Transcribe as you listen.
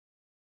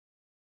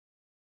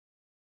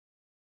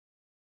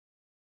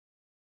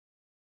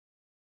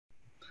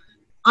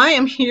I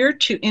am here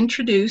to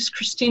introduce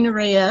Cristina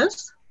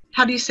Reyes.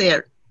 How do you say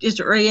it? Is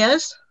it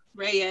Reyes?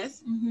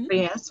 Reyes. Mm-hmm.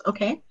 Reyes,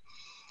 okay.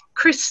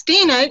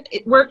 Cristina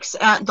works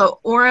at the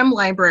Orem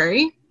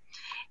Library,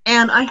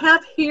 and I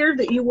have here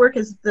that you work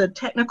as the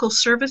technical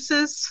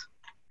services.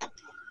 So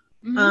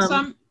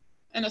I'm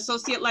an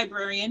associate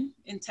librarian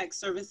in tech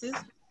services.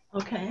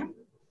 Okay.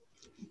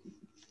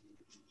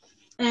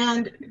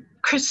 And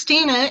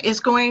Cristina is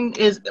going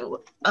to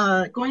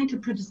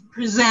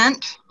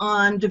present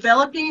on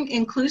developing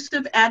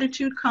inclusive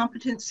attitude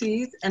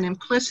competencies and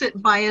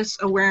implicit bias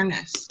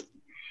awareness.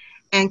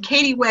 And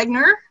Katie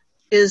Wagner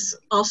is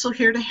also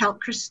here to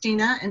help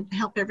Cristina and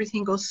help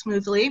everything go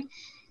smoothly.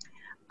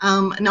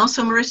 And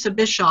also Marissa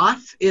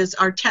Bischoff is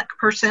our tech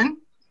person.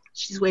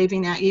 She's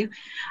waving at you.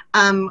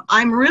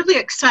 I'm really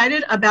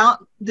excited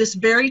about this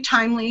very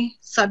timely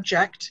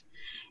subject,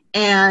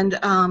 and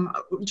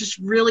just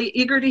really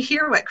eager to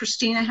hear what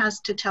Cristina has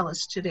to tell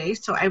us today.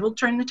 So I will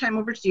turn the time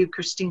over to you,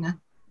 Cristina.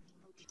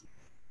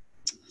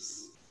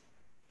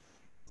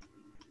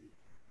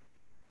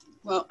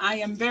 Well, I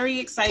am very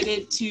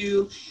excited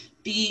to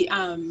be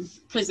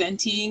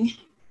presenting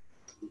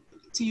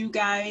to you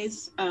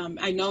guys.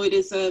 I know it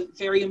is a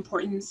very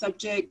important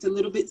subject, a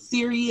little bit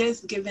serious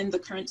given the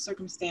current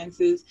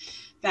circumstances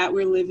that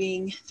we're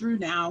living through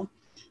now.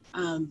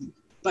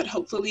 But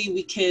hopefully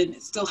we can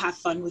still have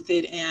fun with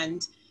it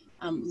and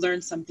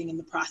learn something in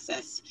the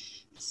process.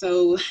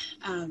 So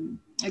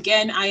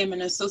again, I am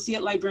an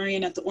associate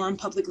librarian at the Orem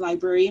Public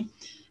Library.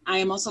 I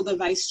am also the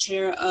vice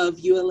chair of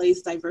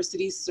ULA's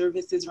Diversity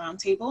Services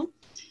Roundtable.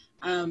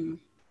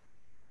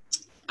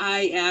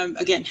 I am,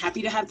 again,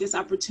 happy to have this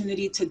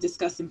opportunity to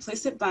discuss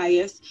implicit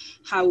bias,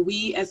 how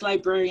we as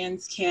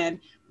librarians can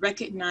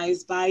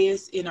recognize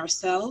bias in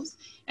ourselves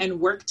and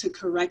work to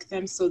correct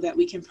them so that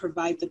we can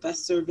provide the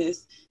best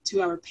service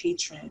to our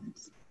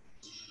patrons.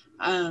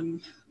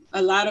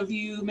 A lot of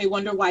you may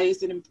wonder, why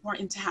is it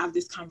important to have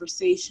this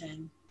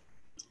conversation?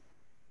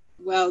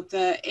 Well,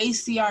 the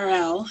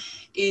ACRL,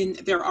 in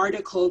their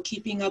article,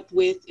 Keeping Up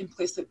with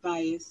Implicit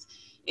Bias,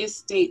 it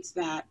states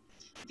that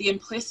the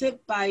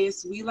implicit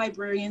bias we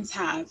librarians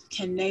have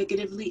can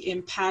negatively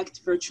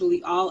impact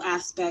virtually all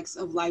aspects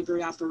of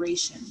library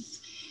operations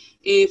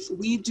if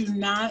we do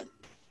not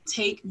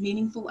take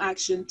meaningful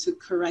action to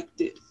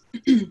correct it.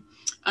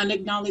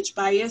 Unacknowledged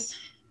bias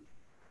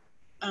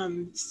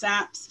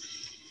saps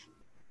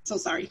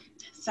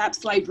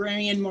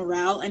librarian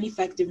morale and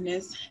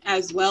effectiveness,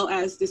 as well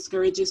as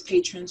discourages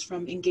patrons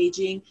from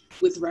engaging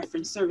with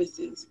reference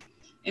services.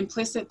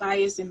 Implicit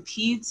bias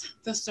impedes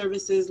the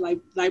services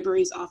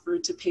libraries offer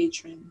to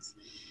patrons.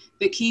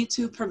 The key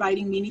to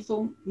providing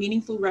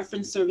meaningful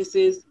reference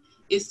services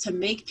is to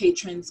make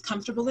patrons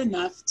comfortable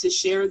enough to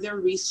share their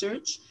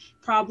research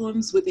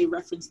problems with a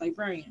reference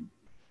librarian.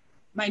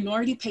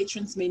 Minority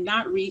patrons may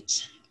not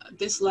reach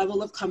this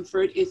level of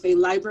comfort if a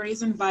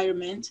library's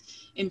environment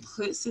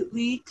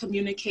implicitly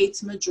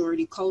communicates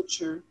majority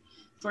culture.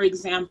 For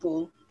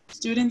example,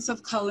 students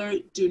of color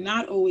do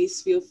not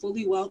always feel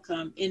fully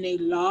welcome in a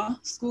law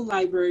school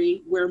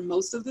library where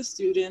most of the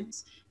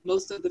students,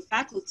 most of the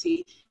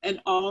faculty, and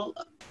all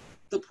of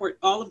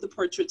the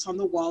portraits on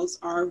the walls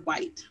are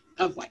white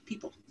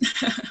people.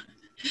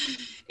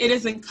 It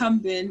is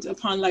incumbent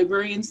upon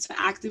librarians to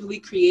actively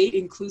create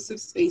inclusive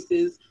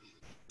spaces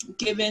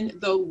given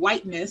the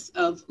whiteness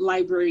of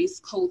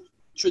libraries'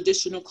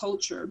 traditional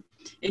culture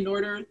in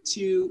order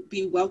to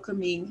be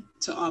welcoming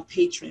to all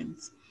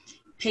patrons.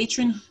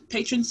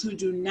 Patrons who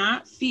do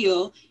not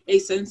feel a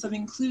sense of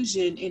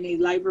inclusion in a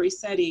library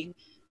setting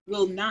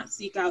will not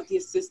seek out the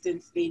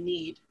assistance they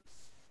need.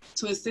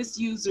 To assist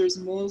users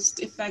most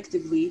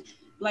effectively,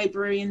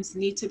 librarians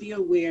need to be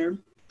aware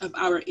of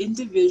our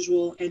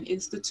individual and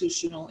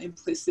institutional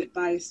implicit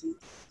biases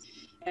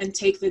and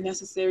take the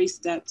necessary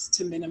steps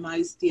to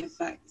minimize the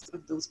effects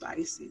of those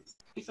biases.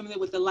 Be familiar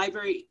with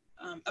the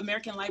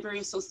American Library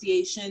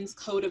Association's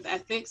Code of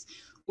Ethics,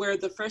 where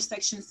the first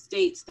section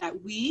states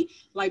that we,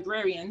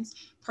 librarians,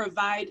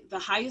 provide the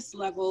highest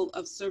level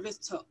of service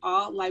to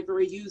all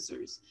library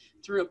users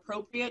through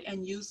appropriate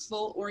and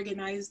useful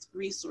organized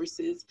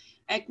resources,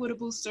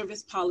 equitable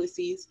service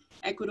policies,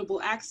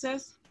 equitable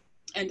access,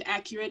 and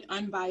accurate,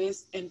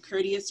 unbiased, and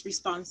courteous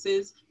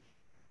responses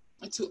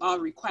to all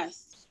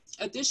requests.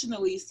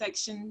 Additionally,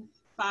 Section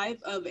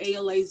 5 of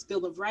ALA's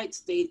Bill of Rights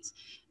states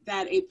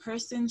that a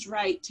person's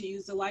right to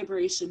use the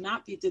library should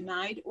not be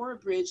denied or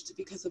abridged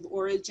because of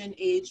origin,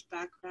 age,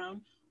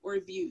 background, or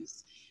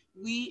views.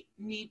 We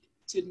need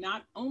to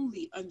not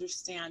only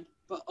understand,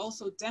 but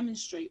also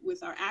demonstrate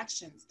with our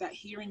actions that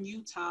here in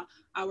Utah,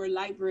 our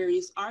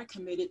libraries are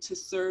committed to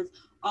serve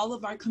all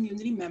of our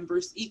community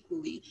members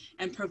equally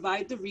and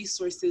provide the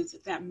resources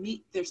that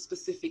meet their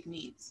specific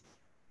needs.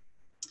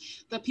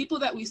 The people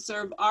that we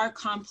serve are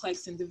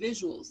complex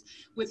individuals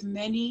with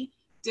many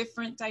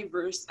different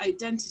diverse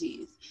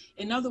identities.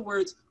 In other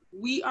words,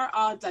 we are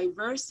all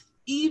diverse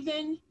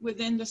even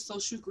within the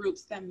social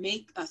groups that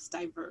make us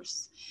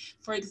diverse.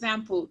 For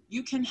example,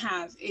 you can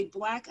have a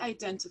Black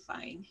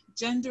identifying,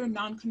 gender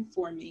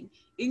non-conforming,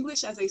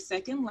 English as a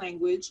second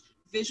language,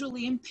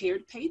 visually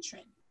impaired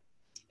patron,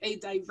 a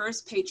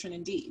diverse patron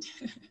indeed,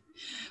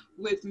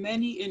 with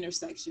many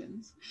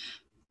intersections,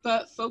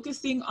 but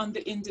focusing on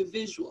the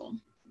individual,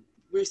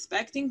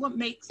 respecting what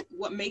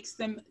makes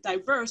them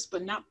diverse,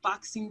 but not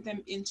boxing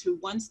them into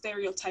one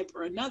stereotype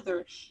or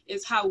another,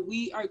 is how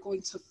we are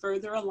going to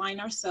further align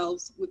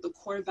ourselves with the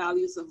core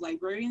values of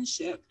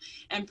librarianship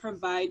and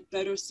provide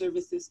better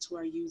services to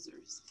our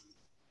users.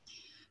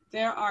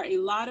 There are a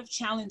lot of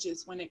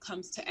challenges when it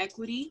comes to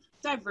equity,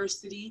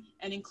 diversity,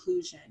 and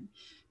inclusion.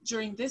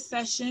 During this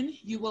session,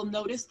 you will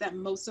notice that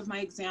most of my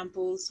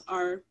examples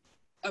are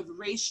of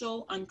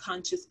racial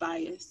unconscious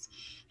bias,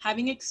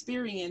 having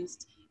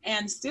experienced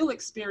and still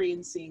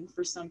experiencing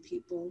for some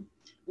people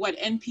what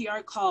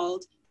NPR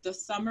called the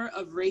summer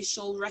of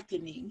racial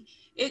reckoning.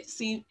 It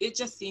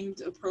just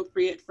seemed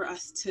appropriate for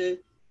us to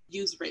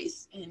use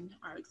race in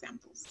our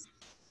examples.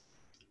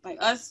 By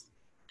us,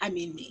 I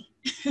mean me.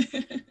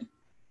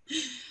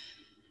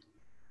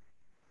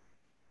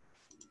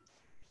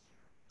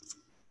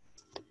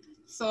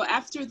 So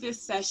after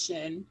this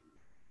session,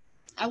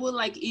 I would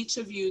like each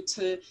of you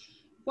to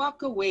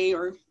walk away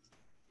or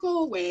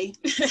go away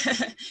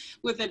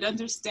with an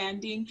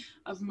understanding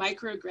of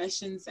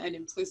microaggressions and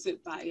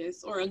implicit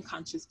bias or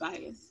unconscious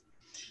bias.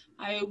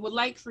 I would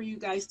like for you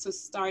guys to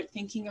start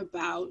thinking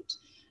about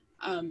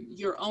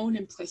your own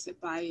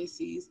implicit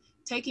biases,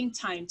 taking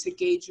time to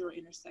gauge your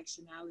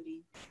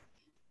intersectionality.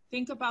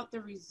 Think about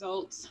the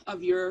results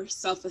of your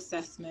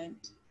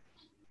self-assessment.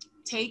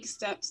 Take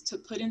steps to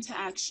put into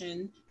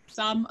action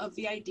some of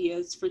the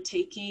ideas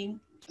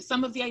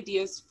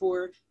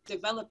for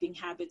developing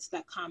habits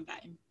that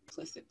combat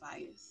implicit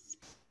bias.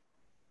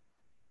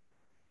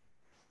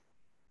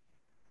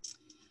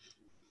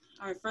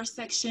 Our first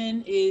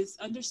section is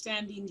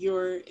understanding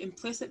your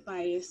implicit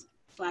bias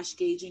 /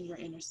 gauging your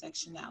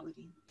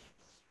intersectionality.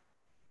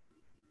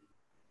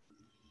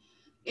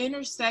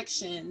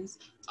 Intersections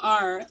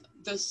are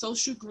the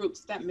social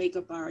groups that make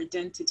up our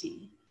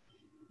identity.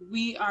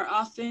 We are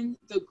often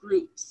the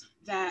groups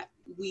that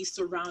we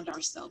surround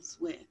ourselves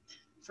with.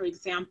 For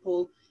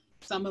example,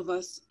 some of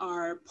us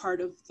are part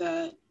of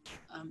the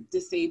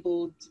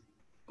disabled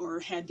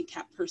or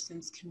handicapped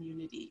persons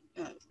community.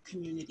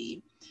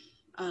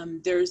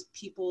 There's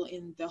people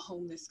in the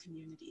homeless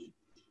community,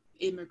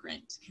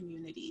 immigrant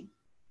community.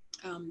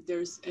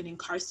 There's an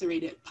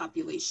incarcerated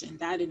population.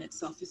 That in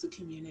itself is a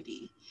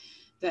community.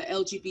 The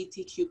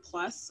LGBTQ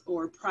plus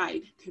or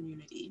pride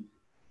community.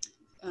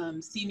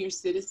 Senior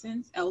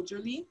citizens,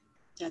 elderly,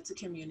 that's a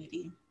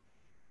community.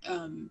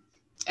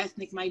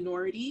 Ethnic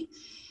minority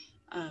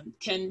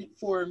can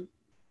form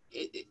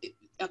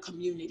a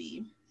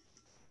community.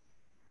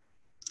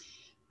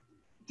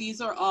 These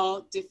are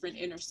all different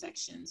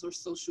intersections or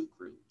social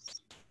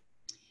groups.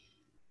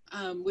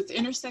 With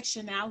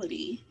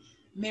intersectionality,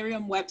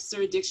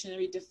 Merriam-Webster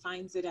dictionary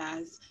defines it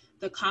as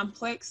the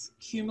complex,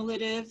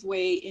 cumulative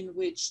way in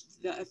which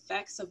the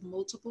effects of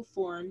multiple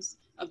forms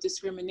of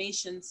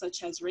discrimination,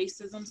 such as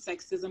racism,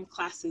 sexism,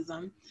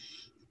 classism,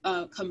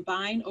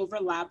 combine,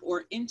 overlap,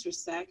 or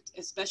intersect,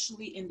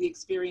 especially in the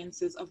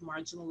experiences of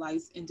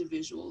marginalized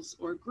individuals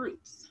or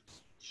groups.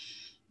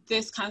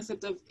 This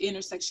concept of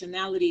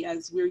intersectionality,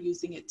 as we're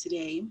using it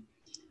today,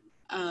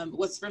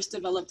 was first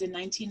developed in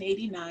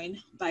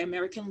 1989 by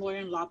American lawyer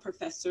and law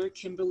professor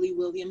Kimberly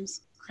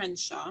Williams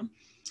Crenshaw.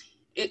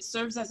 It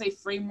serves as a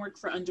framework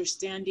for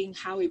understanding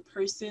how a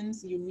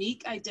person's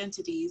unique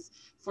identities,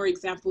 for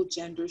example,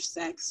 gender,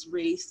 sex,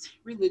 race,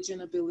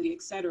 religion, ability,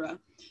 etc.,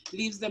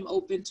 leaves them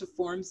open to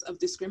forms of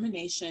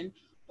discrimination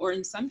or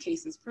in some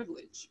cases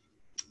privilege.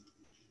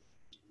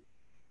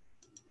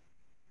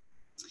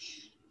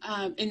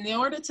 In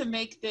order to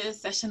make this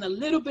session a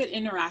little bit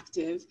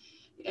interactive,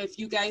 if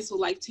you guys would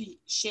like to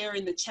share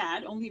in the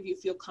chat, only if you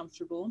feel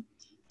comfortable,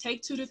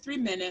 take 2 to 3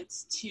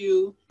 minutes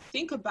to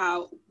think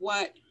about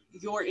what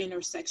your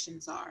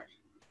intersections are.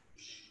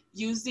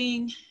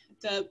 Using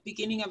the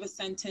beginning of a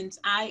sentence,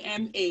 I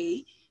am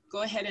a,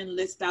 go ahead and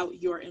list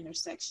out your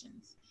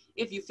intersections.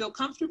 If you feel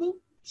comfortable,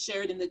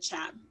 share it in the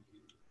chat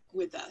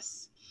with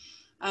us.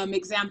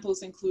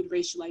 Examples include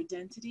racial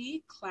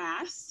identity,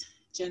 class,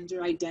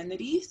 gender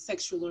identity,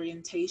 sexual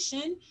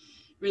orientation,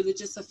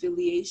 religious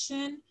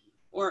affiliation,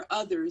 or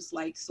others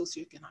like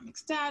socioeconomic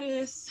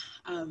status,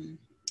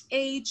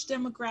 age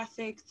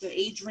demographic, the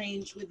age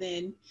range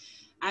within.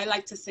 I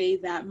like to say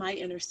that my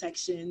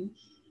intersection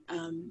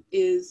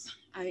is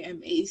I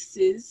am a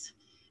cis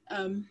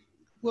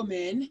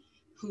woman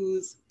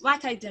who's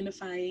Black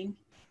identifying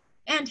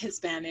and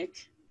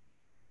Hispanic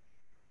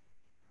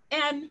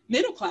and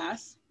middle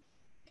class,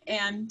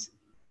 and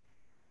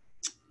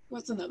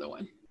what's another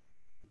one?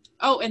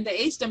 Oh, and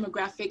the age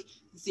demographic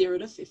 0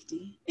 to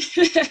 50.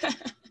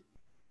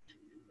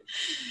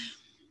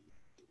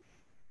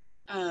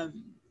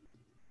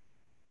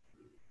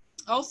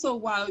 Also,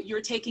 while you're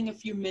taking a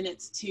few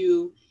minutes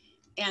to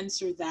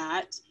answer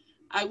that,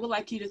 I would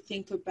like you to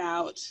think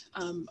about,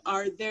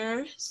 are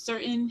there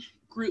certain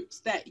groups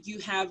that you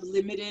have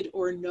limited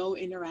or no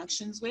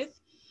interactions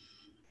with?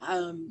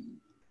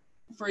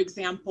 For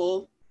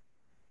example,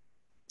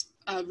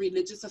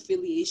 religious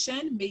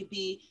affiliation.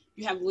 Maybe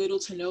you have little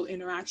to no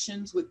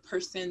interactions with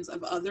persons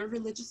of other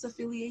religious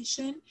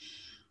affiliation.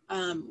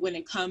 When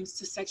it comes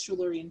to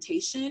sexual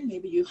orientation,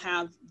 maybe you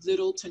have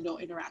little to no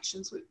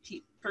interactions with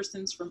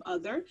persons from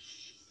other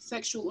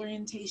sexual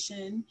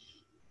orientation.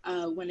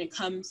 When it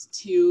comes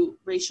to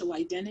racial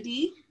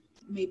identity,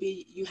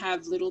 maybe you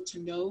have little to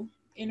no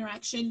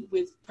interaction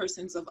with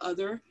persons of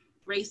other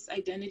race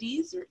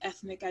identities or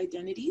ethnic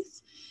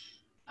identities.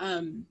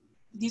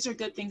 These are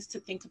good things to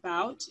think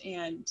about,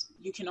 and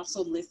you can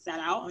also list that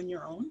out on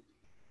your own.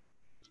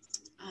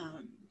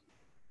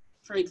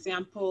 For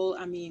example,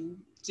 I mean,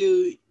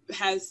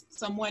 has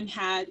someone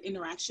had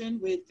interaction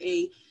with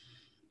a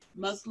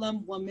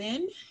Muslim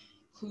woman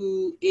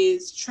who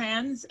is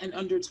trans and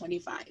under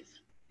 25?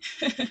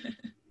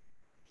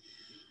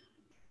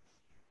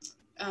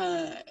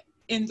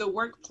 In the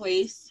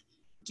workplace,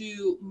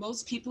 do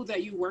most people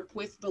that you work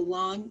with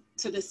belong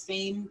to the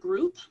same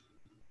group?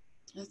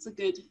 That's a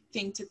good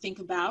thing to think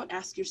about.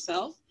 Ask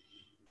yourself,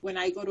 when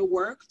I go to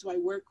work, do I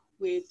work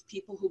with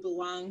people who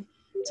belong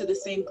to the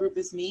same group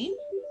as me?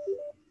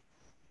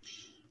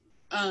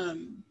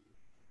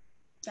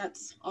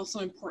 That's also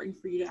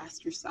important for you to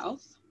ask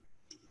yourself.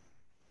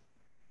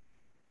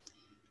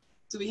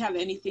 Do we have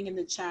anything in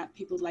the chat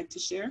people would like to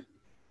share?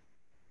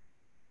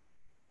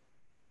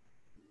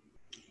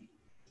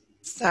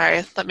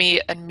 Sorry, let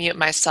me unmute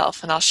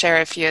myself and I'll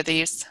share a few of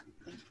these.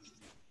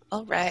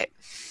 All right.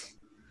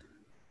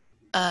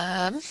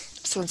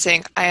 Someone's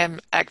saying, I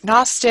am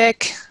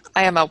agnostic.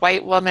 I am a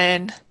white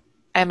woman.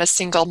 I am a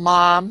single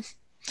mom.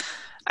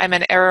 I'm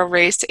an arrow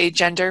race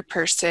agender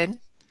person.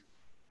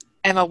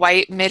 I'm a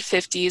white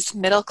mid-50s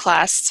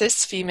middle-class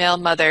cis female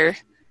mother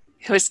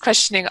who is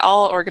questioning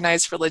all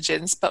organized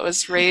religions but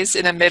was raised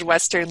in a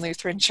Midwestern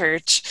Lutheran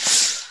church.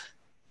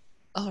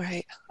 All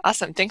right,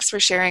 awesome. Thanks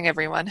for sharing,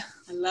 everyone.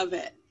 I love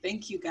it.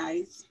 Thank you,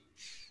 guys.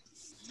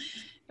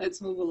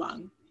 Let's move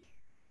along.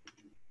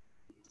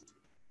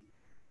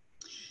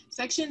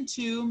 Section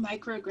 2,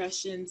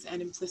 microaggressions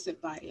and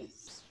implicit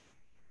bias.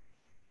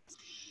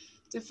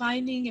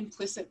 Defining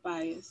implicit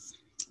bias.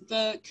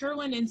 The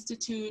Kirwan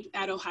Institute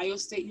at Ohio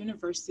State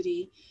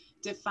University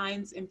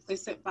defines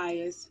implicit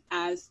bias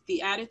as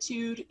the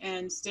attitude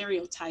and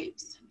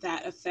stereotypes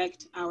that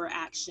affect our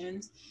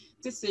actions,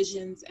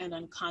 decisions, and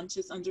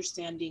unconscious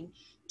understanding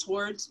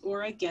towards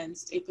or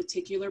against a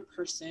particular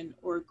person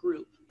or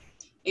group.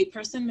 A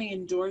person may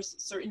endorse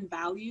certain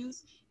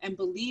values and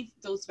believe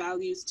those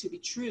values to be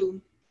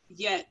true,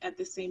 yet at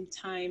the same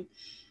time,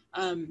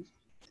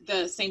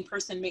 the same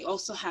person may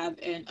also have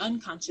an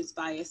unconscious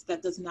bias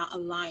that does not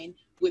align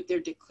with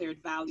their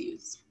declared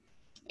values.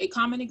 A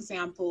common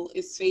example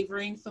is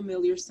favoring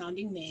familiar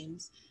sounding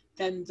names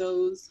than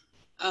those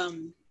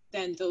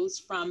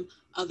from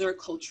other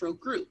cultural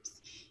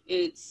groups.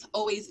 It's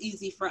always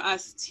easy for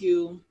us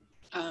to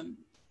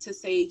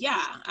say,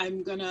 yeah,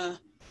 I'm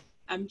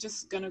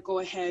just gonna go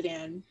ahead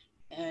and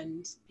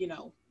you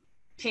know,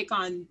 pick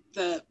on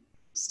the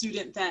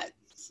student that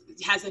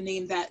has a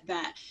name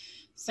that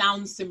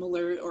sounds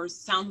similar or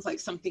sounds like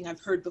something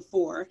I've heard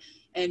before,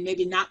 and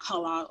maybe not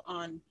call out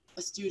on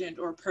a student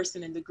or a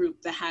person in the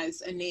group that has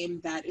a name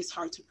that is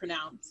hard to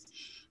pronounce.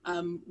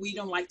 We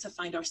don't like to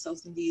find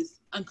ourselves in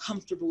these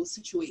uncomfortable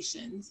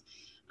situations,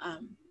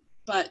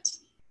 but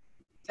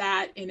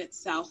that in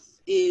itself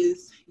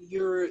is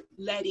you're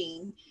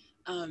letting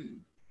a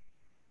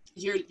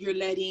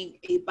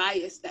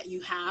bias that you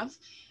have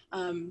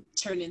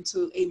turn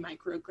into a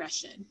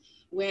microaggression.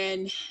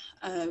 When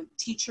a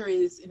teacher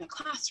is in a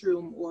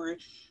classroom or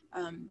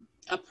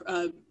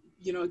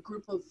a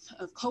group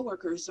of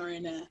coworkers are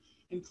in an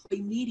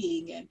employee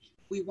meeting and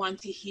we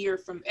want to hear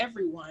from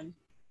everyone,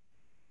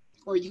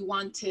 or you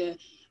want to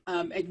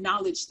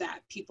acknowledge that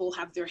people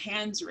have their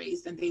hands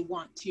raised and they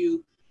want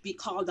to be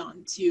called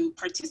on to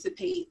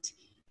participate,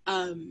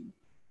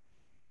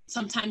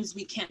 sometimes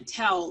we can't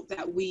tell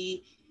that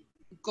we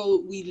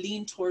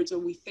lean towards or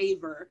we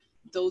favor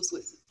those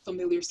with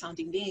familiar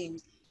sounding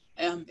names,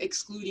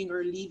 excluding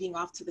or leaving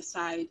off to the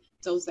side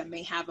those that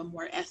may have a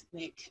more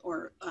ethnic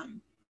or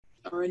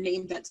a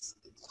name that's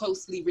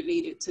closely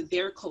related to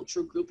their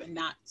cultural group and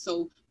not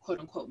so quote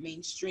unquote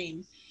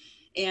mainstream.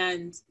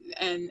 And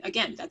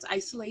again, that's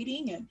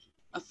isolating and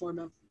a form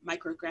of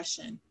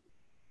microaggression.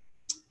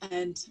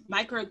 And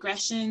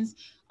microaggressions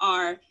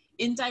are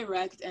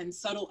indirect and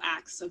subtle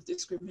acts of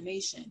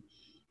discrimination.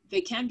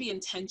 They can be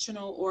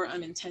intentional or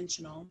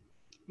unintentional.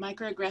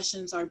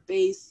 Microaggressions are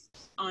based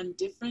on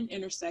different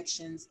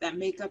intersections that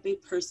make up a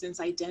person's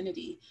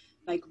identity,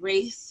 like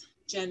race,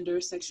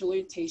 gender, sexual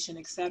orientation,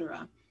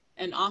 etc.,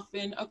 and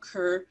often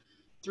occur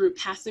through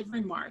passive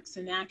remarks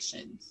and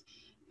actions.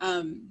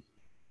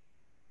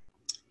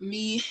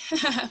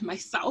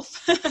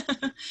 Myself,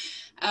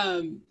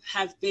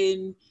 have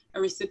been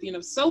a recipient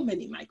of so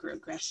many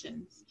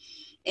microaggressions.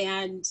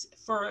 And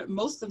for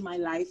most of my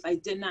life, I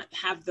did not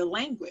have the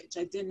language.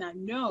 I did not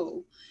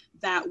know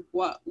that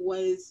what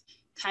was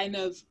kind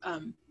of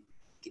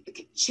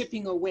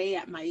chipping away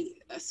at my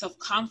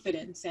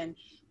self-confidence, and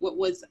what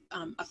was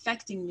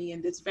affecting me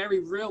in this very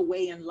real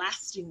way and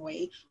lasting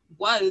way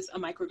was a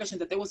microaggression,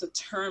 that there was a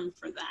term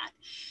for that.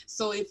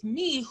 So if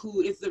me,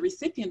 who is the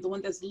recipient, the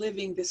one that's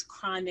living this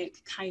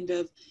chronic kind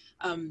of,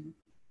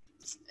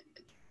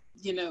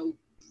 you know,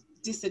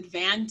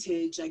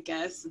 disadvantage, I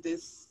guess,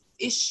 this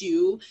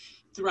issue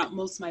throughout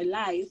most of my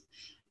life,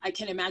 I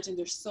can imagine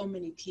there's so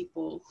many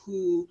people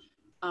who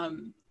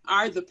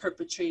are the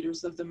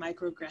perpetrators of the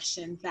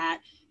microaggression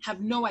that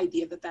have no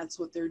idea that that's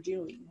what they're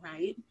doing,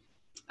 right?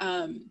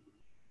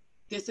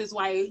 This is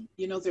why,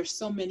 you know, there's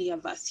so many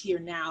of us here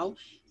now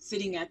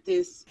sitting at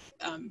this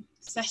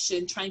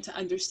session trying to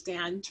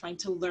understand, trying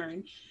to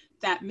learn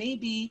that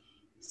maybe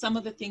some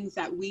of the things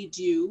that we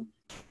do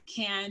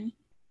can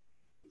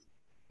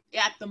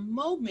at the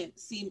moment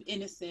seem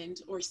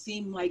innocent or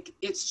seem like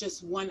it's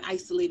just one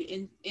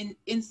isolated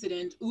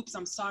incident. Oops,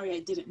 I'm sorry, I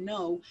didn't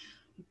know.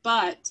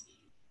 But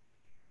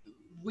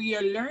we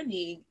are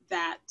learning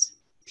that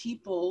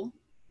people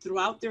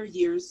throughout their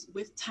years,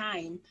 with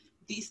time,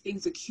 these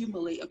things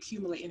accumulate,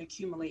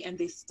 and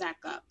they stack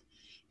up.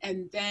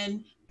 And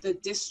then the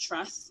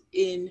distrust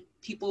in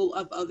people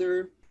of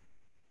other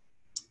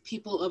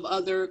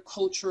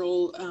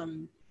cultural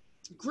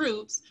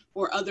groups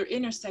or other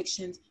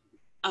intersections,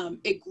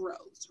 it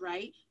grows,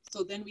 right?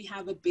 So then we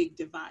have a big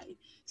divide.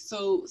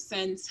 So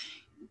since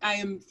I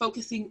am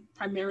focusing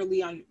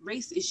primarily on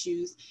race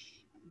issues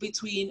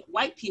between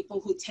white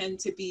people, who tend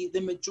to be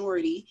the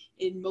majority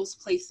in most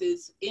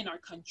places in our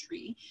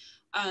country,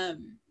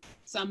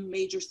 some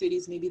major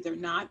cities, maybe they're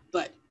not,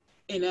 but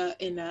in a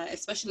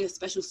especially a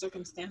special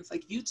circumstance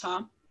like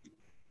Utah,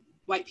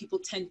 white people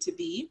tend to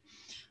be,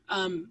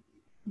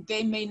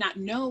 they may not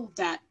know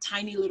that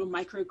tiny little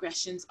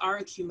microaggressions are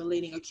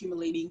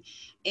accumulating,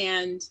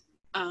 and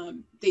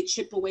they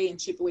chip away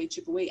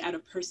at a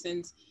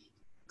person's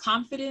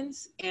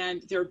confidence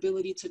and their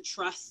ability to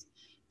trust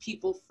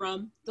people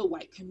from the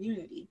white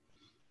community.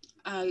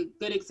 A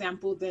good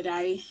example that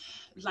I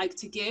like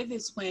to give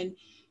is when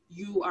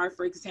you are,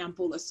 for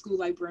example, a school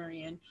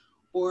librarian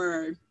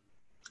or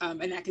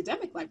an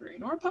academic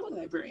librarian or a public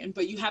librarian,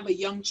 but you have a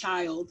young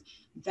child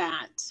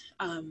that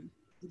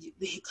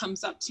he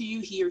comes up to you,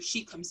 he or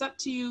she comes up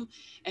to you,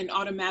 and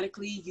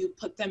automatically you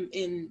put them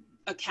in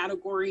a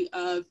category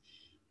of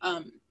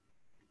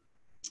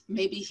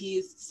maybe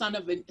he's son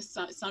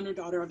or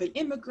daughter of an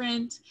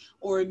immigrant,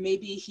 or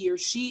maybe he or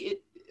she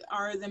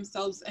are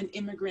themselves an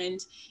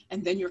immigrant,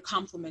 and then you're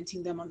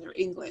complimenting them on their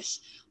English.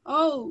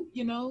 Oh,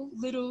 you know,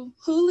 little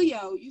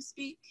Julio, you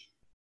speak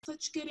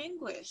such good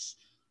English,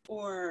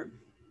 or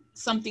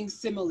something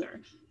similar.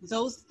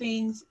 Those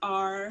things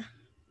are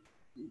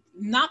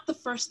not the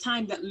first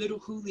time that little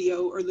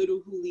Julio or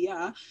little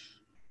Julia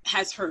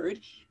has heard.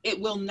 It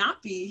will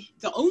not be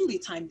the only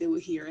time they will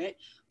hear it,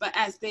 but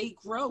as they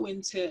grow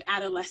into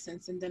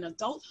adolescence and then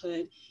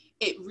adulthood,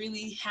 it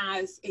really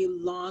has a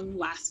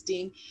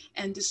long-lasting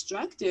and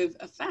destructive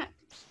effect.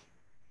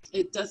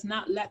 It does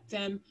not let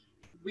them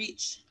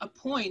reach a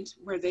point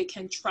where they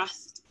can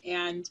trust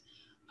and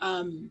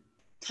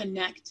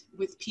connect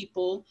with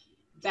people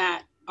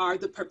that are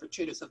the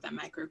perpetrators of that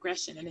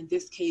microaggression. And in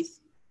this case,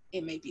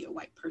 it may be a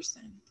white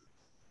person.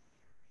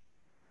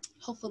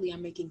 Hopefully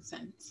I'm making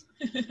sense,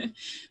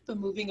 but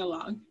moving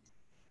along.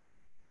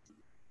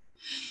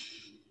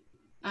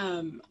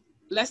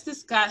 Let's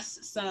discuss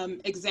some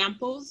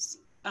examples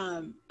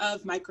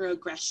of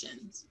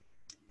microaggressions.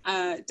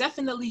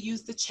 Definitely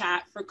use the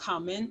chat for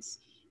comments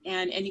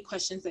and any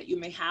questions that you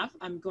may have.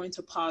 I'm going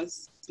to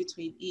pause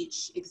between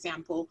each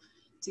example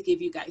to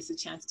give you guys a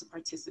chance to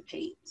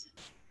participate.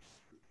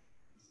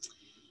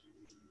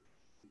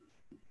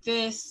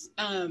 These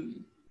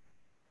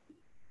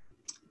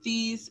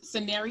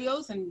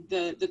scenarios and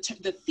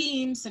the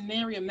theme,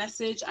 scenario,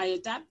 message, I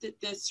adapted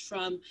this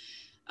from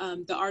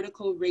the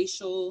article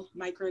Racial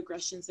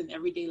Microaggressions in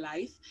Everyday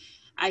Life.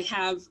 I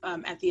have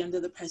at the end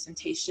of the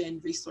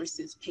presentation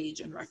resources page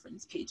and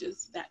reference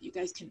pages that you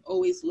guys can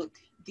always look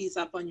these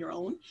up on your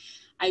own.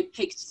 I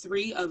picked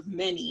 3 of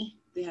many.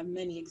 They have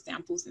many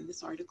examples in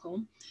this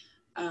article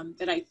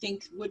that I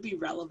think would be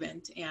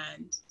relevant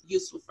and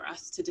useful for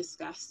us to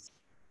discuss.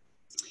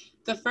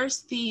 The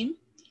first theme,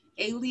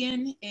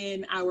 alien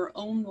in our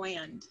own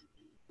land,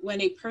 when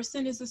a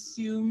person is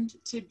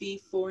assumed to be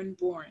foreign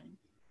born.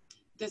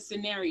 The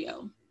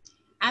scenario,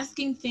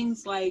 asking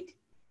things like,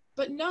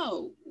 but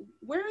no,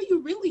 where are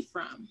you really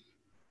from?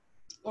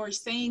 Or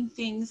saying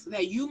things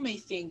that you may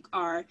think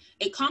are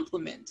a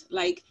compliment,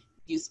 like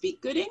you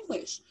speak good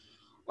English,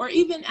 or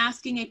even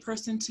asking a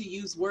person to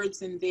use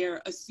words in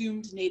their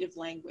assumed native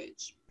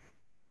language.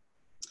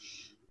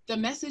 The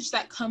message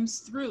that comes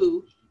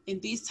through in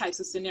these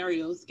types of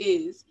scenarios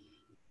is,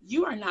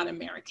 you are not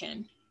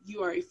American,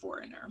 you are a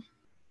foreigner.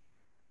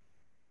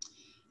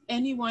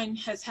 Anyone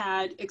has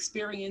had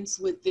experience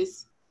with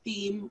this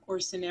theme or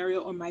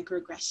scenario or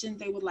microaggression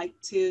they would like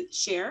to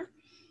share,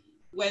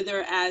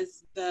 whether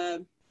as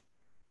the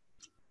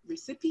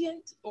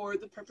recipient or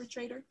the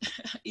perpetrator?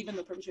 Even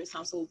the perpetrator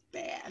sounds so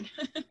bad.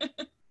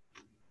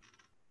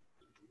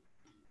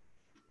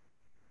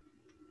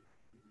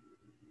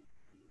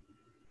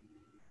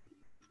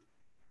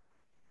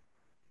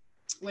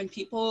 when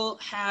people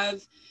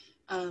have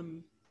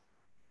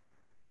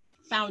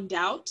found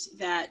out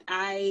that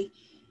I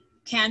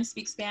can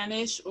speak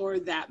Spanish, or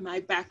that my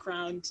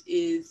background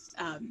is,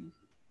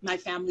 my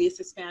family is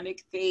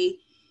Hispanic, they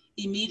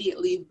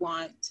immediately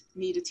want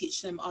me to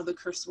teach them all the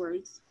curse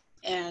words.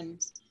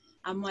 And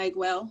I'm like,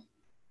 well,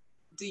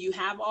 do you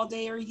have all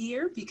day or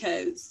year?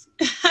 Because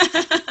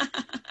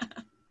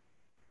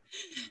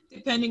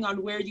depending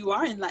on where you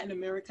are in Latin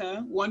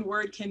America, one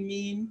word can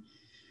mean,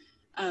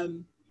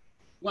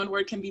 one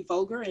word can be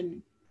vulgar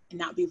and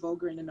not be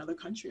vulgar in another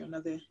country or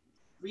another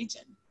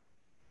region.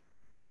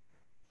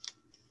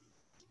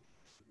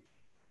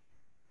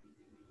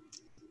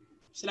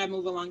 Should I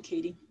move along,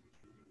 Katie?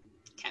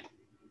 Okay.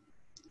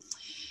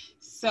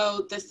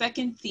 So the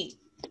second theme,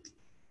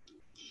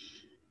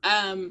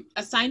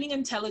 assigning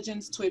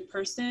intelligence to a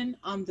person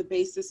on the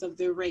basis of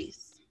their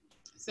race.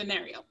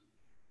 Scenario.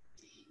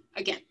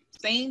 Again,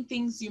 saying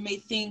things you may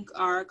think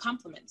are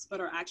compliments,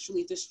 but are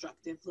actually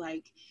destructive,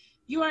 like,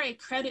 you are a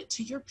credit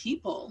to your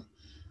people.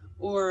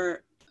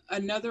 Or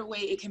another way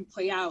it can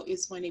play out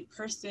is when a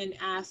person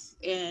asks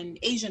an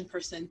Asian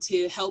person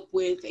to help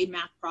with a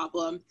math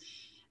problem.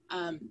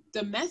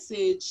 The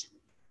message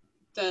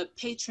the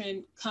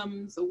patron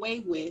comes away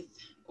with,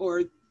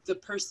 or the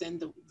person,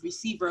 the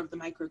receiver of the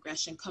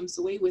microaggression comes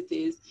away with,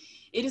 is,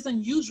 it is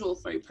unusual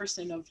for a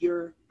person of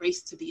your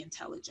race to be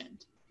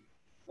intelligent,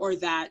 or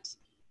that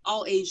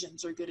all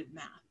Asians are good at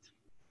math.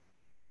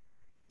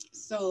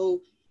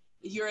 So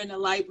you're in a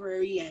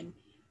library and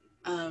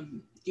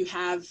you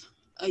have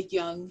a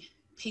young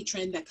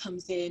patron that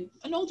comes in,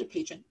 an older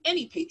patron,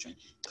 any patron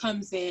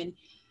comes in,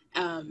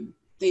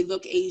 they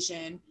look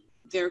Asian,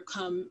 they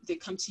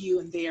come to you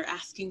and they are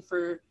asking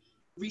for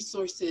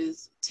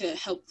resources to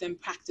help them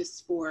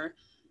practice for,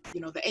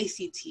 you know, the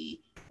ACT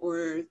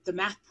or the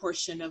math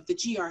portion of the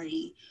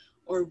GRE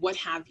or what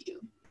have you.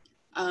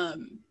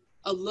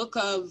 A look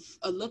of,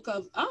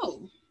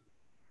 oh,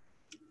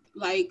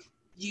 like,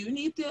 you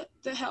need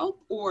the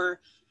help, or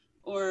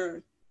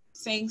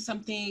saying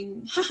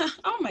something,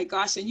 oh my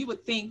gosh, and you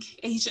would think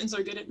Asians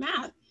are good at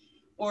math,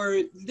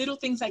 or little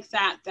things like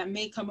that that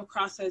may come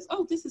across as,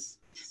 oh, this is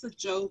a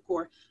joke,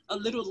 or a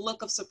little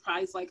look of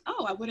surprise, like,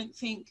 oh, I wouldn't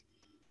think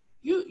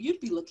you'd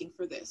be looking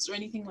for this, or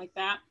anything like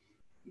that.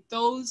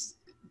 Those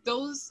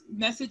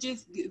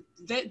messages,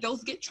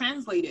 those get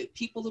translated.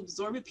 People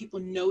absorb it, people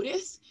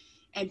notice,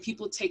 and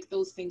people take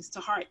those things to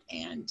heart,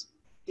 and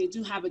they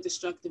do have a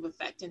destructive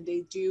effect, and they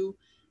do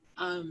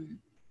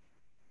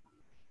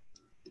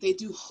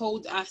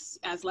hold us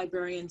as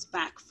librarians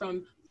back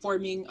from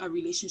forming a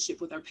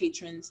relationship with our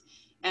patrons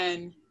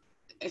and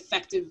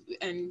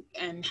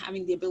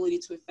having the ability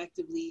to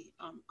effectively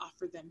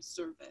offer them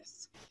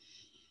service.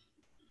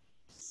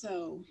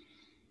 So,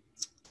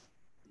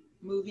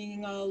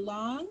 moving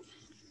along.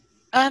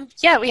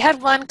 Yeah, we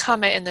had one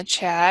comment in the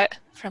chat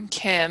from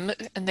Kim,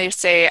 and they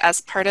say,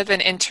 as part of an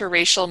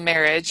interracial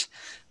marriage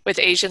with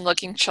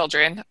Asian-looking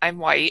children, I'm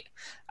white,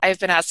 I've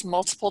been asked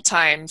multiple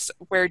times,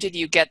 where did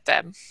you get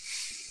them?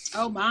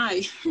 Oh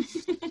my.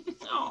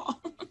 Oh.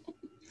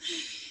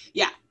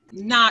 Yeah,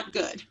 not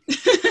good.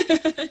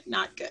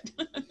 Not good.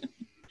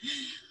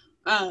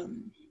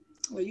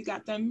 Well, you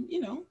got them, you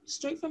know,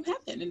 straight from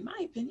heaven, in my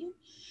opinion.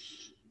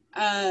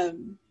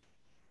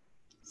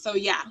 So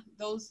yeah,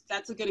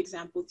 that's a good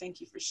example.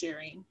 Thank you for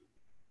sharing.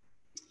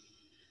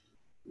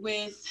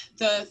 With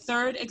the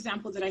third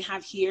example that I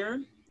have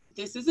here,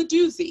 this is a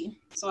doozy.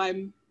 So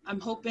I'm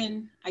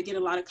hoping I get a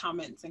lot of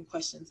comments and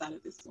questions out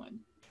of this one.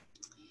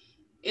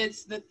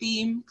 It's the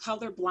theme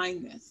color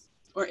blindness,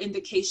 or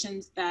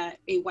indications that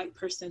a white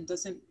person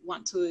doesn't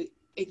want to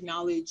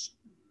acknowledge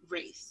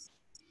race.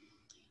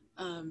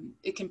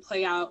 It can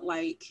play out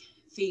like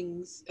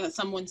things,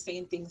 someone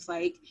saying things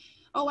like,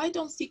 oh, I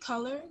don't see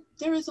color.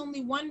 There is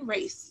only one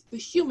race, the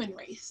human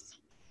race.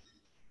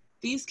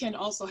 These can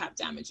also have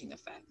damaging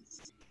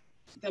effects.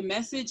 The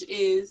message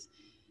is,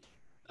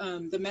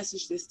 the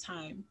message this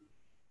time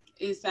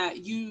is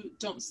that you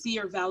don't see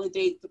or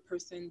validate the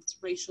person's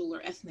racial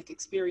or ethnic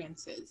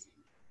experiences.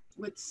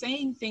 With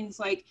saying things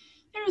like,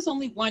 there is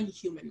only one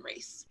human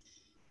race,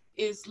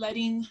 is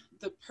letting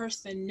the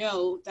person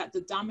know that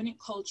the dominant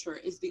culture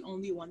is the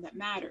only one that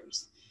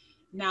matters.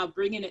 Now,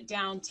 bringing it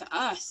down to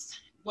us,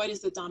 what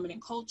is the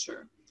dominant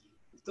culture?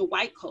 The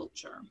white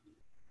culture.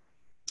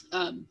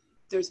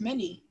 There's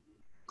many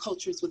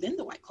cultures within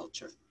the white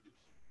culture,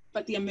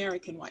 but the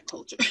American white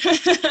culture.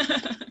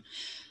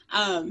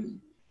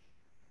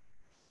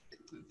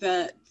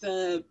 The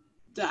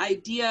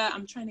idea,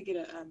 I'm trying to get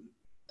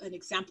an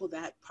example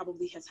that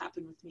probably has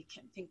happened with me,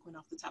 can't think one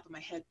off the top of my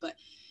head, but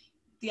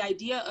the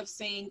idea of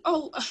saying,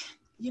 oh,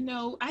 you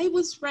know, I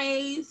was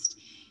raised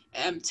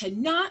to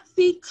not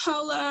see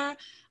color.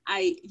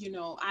 I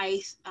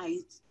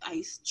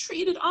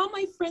treated all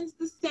my friends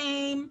the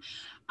same.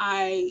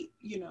 I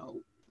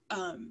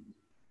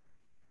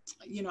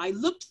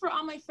looked for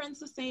all my friends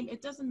the same.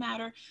 It doesn't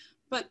matter.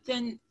 But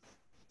then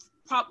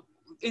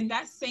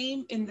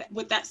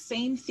with that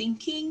same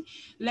thinking,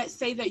 let's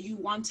say that you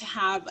want to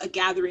have a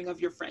gathering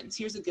of your friends.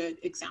 Here's a good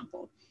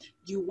example.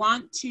 You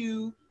want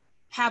to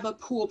have a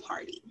pool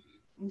party,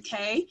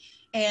 okay?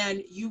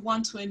 And you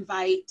want to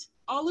invite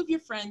all of your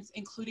friends,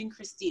 including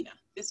Cristina,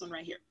 this one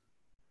right here.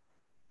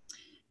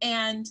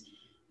 And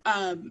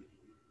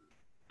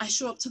I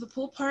show up to the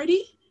pool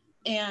party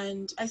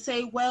and I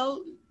say,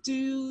 well,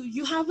 do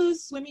you have a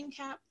swimming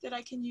cap that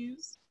I can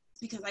use?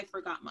 Because I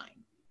forgot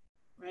mine,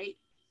 right?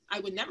 I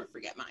would never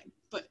forget mine,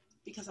 but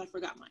because I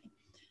forgot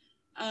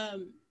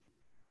mine.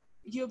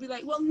 You'll be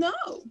like, well, no,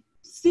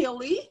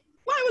 silly.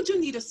 Why would you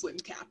need a swim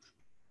cap?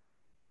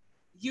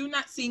 You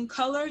not seeing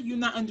color, you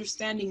not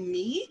understanding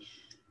me,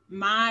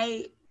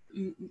 my,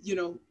 you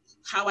know,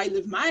 how I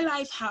live my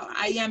life, how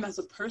I am as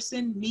a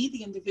person, me,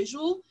 the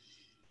individual,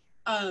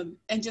 and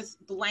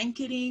just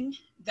blanketing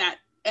that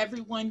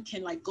everyone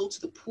can like go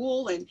to the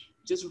pool and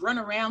just run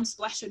around,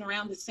 splashing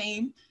around the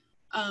same.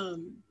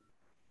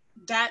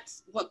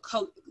 That's what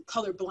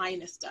color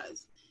blindness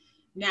does.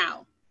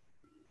 Now,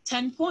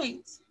 10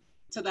 points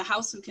to the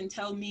house who can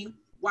tell me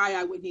why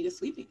I would need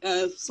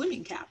a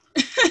swimming cap.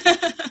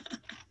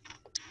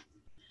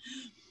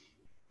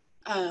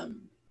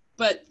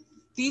 But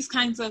these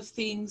kinds of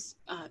things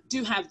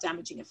do have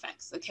damaging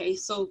effects, okay?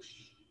 So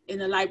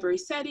in a library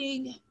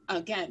setting,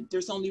 again,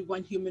 there's only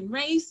one human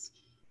race.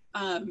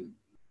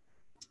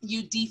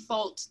 You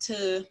default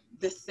to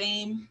the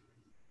same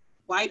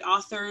white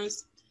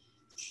authors,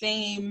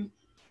 same,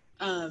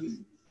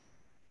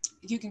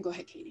 you can go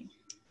ahead, Katie.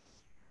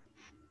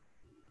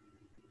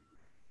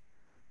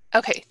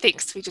 Okay,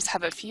 thanks. We just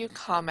have a few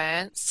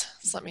comments,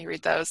 so let me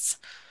read those.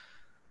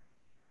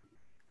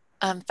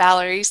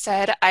 Valerie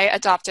said, I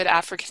adopted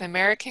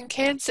African-American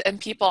kids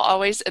and people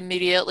always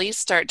immediately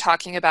start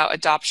talking about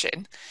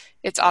adoption.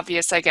 It's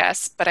obvious, I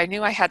guess, but I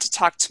knew I had to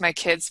talk to my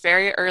kids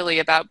very early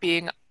about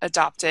being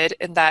adopted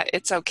and that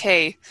it's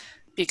okay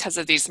because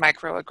of these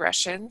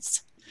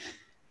microaggressions.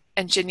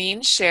 And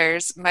Janine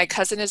shares, my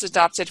cousin is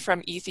adopted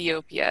from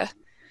Ethiopia.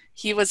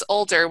 He was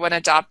older when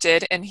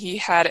adopted and he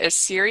had a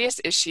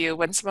serious issue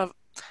when some of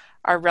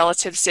our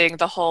relatives saying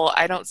the whole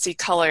I don't see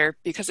color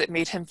because it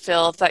made him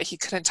feel that he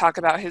couldn't talk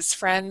about his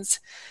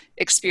friends,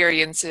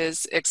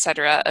 experiences,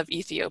 etc. of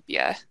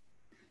Ethiopia.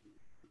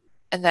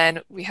 And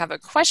then we have a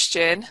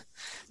question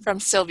from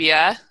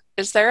Sylvia.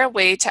 Is there a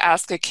way to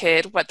ask a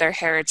kid what their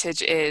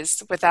heritage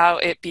is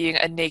without it being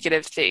a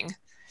negative thing?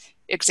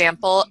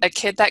 Example, a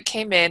kid that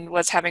came in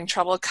was having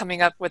trouble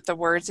coming up with the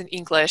words in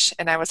English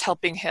and I was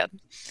helping him.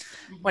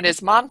 When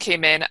his mom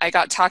came in, I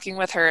got talking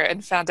with her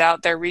and found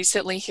out they're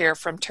recently here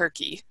from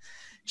Turkey.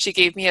 She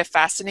gave me a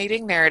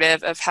fascinating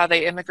narrative of how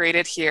they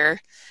immigrated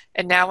here,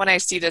 and now when I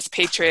see this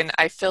patron,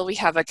 I feel we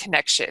have a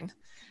connection.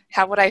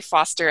 How would I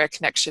foster a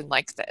connection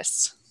like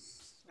this?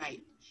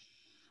 Right.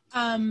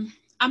 I'm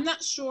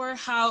not sure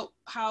how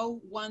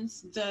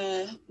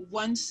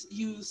once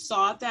you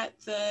saw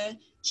that the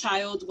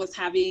child was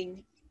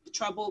having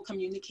trouble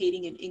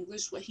communicating in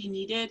English what he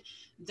needed,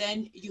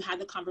 then you had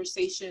the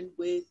conversation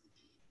with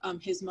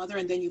his mother,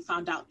 and then you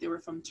found out they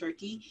were from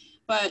Turkey.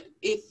 But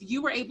if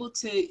you were able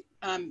to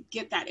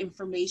get that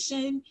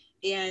information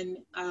and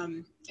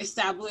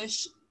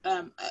establish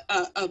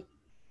a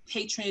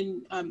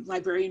patron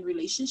librarian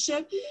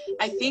relationship,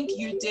 I think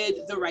you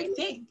did the right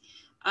thing.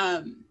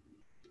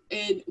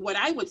 And what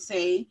I would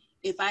say,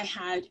 if I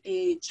had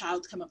a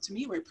child come up to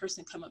me or a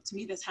person come up to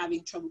me that's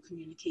having trouble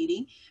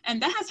communicating, and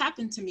that has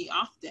happened to me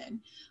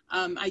often,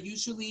 I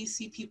usually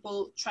see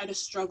people try to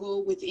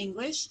struggle with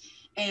English,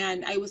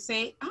 and I would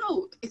say,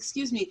 oh,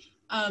 excuse me,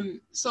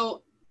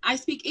 so I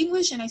speak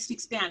English and I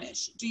speak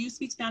Spanish. Do you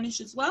speak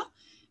Spanish as well?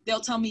 They'll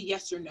tell me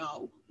yes or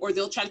no, or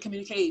they'll try to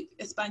communicate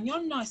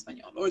Español, no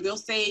Español, or they'll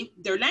say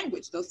their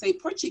language. They'll say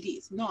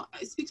Portuguese. No,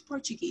 I speak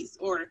Portuguese,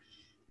 or,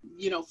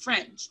 you know,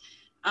 French.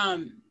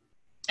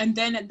 And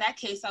then in that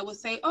case, I would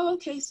say, oh,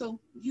 okay, so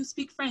you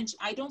speak French.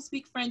 I don't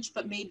speak French,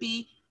 but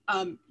maybe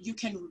you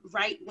can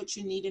write what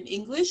you need in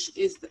English.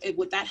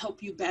 Would that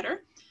help you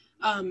better?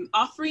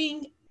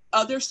 Offering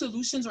other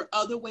solutions or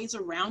other ways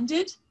around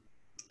it.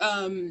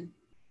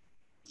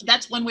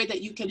 That's one way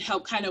that you can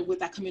help kind of with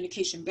that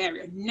communication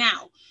barrier.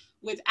 Now,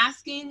 with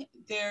asking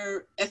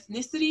their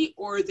ethnicity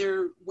or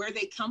where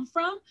they come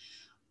from,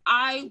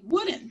 I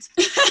wouldn't.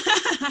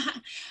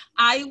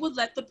 I would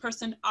let the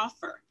person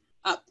offer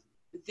up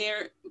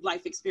their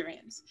life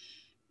experience.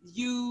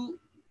 You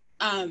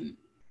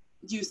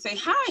say,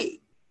 hi,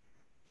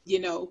 you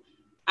know,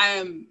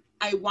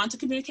 I want to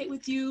communicate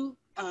with you.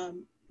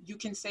 You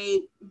can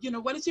say, you know,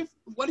 what is your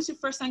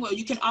first language?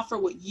 You can offer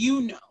what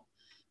you know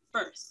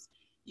first.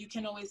 You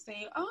can always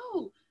say,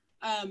 oh,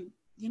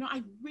 you know,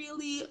 I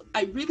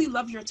really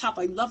love your top.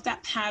 I love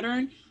that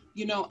pattern.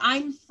 You know,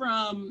 I'm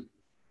from,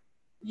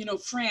 you know,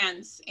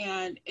 France,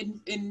 and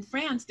in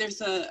France, there's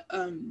a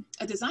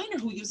designer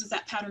who uses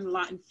that pattern a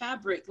lot in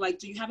fabric. Like,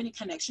 do you have any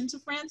connection to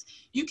France?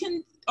 You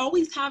can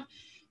always have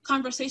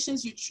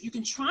conversations. You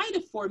can try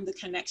to form the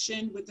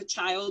connection with the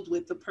child,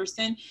 with the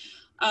person.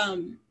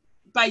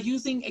 by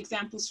using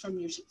examples from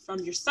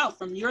yourself,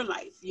 from your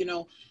life. You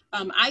know,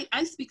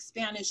 I speak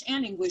Spanish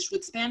and English.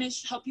 Would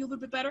Spanish help you a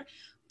little bit better?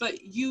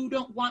 But you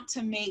don't want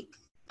to make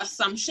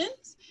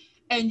assumptions,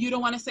 and you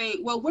don't want to say,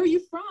 well, where are you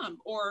from?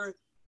 Or,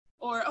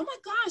 oh my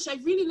gosh, I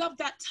really love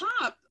that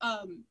top.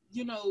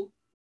 You know,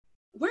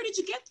 where did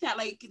you get that?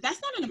 Like,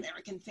 that's not an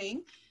American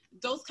thing.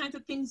 Those kinds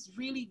of things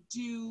really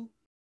do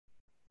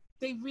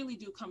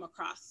come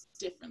across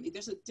differently.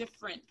 There's a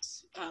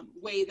different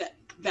way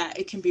that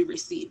it can be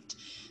received.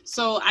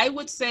 So I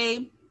would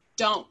say,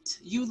 don't.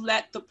 You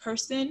let the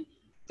person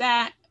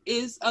that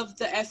is of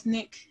the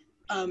ethnic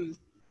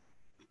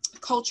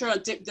culture,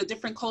 the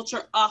different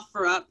culture,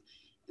 offer up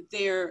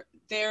their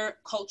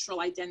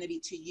cultural identity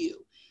to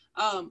you.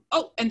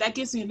 Oh, and that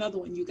gives me another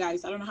one, you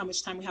guys. I don't know how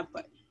much time we have,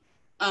 but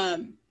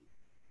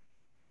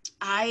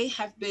I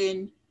have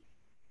been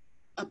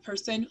a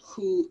person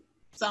who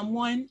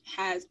someone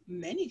has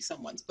many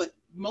someones, but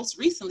most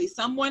recently,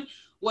 someone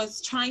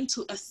was trying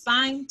to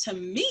assign to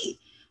me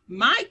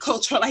my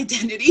cultural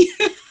identity.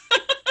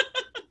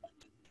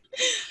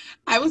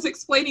 I was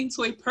explaining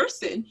to a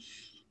person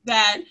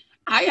that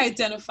I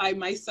identify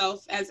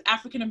myself as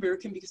African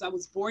American because I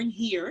was born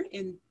here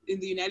in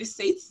the United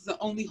States. It's the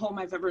only home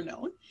I've ever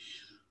known.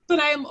 But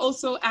I am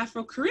also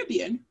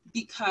Afro-Caribbean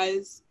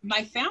because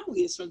my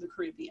family is from the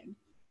Caribbean.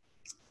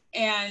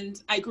 And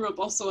I grew up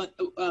also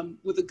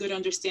with a good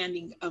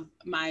understanding of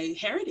my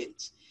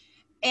heritage.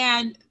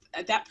 And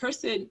that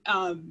person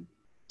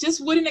just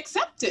wouldn't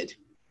accept it,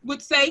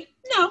 would say,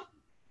 no.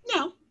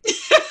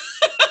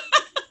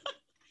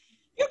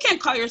 You can't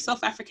call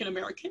yourself African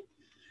American.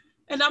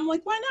 And I'm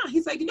like, why not?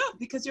 He's like, no,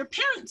 because your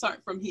parents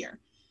aren't from here.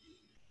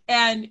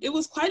 And it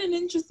was quite an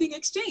interesting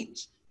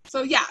exchange.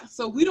 So yeah,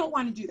 so we don't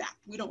want to do that.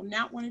 We do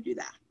not want to do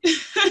that.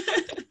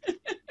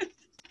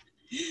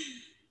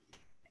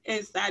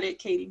 Is that it,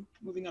 Katie?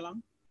 Moving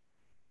along.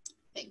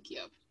 Thank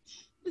you.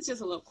 It's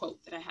just a little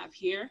quote that I have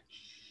here.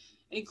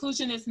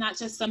 Inclusion is not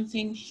just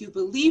something you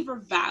believe or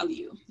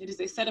value. It is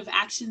a set of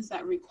actions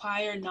that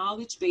require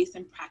knowledge-based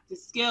and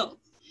practice skills.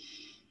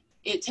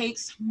 It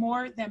takes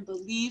more than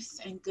beliefs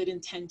and good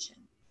intention.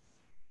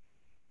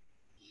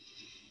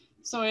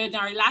 So in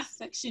our last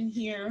section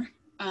here,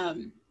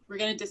 we're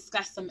going to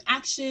discuss some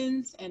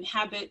actions and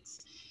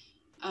habits,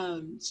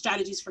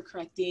 strategies for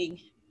correcting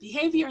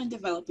behavior and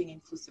developing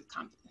inclusive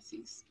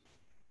competencies.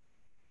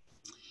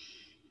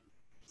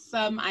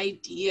 Some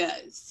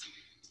ideas.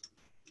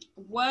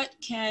 What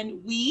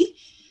can we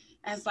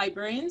as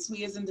librarians,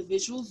 we as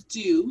individuals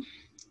do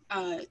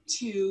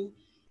to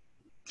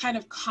kind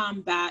of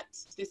combat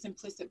this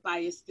implicit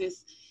bias,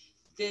 this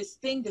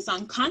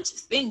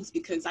unconscious things?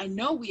 Because I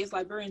know we as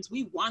librarians,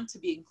 we want to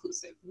be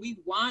inclusive. We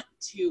want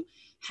to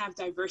have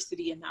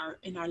diversity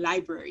in our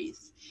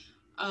libraries.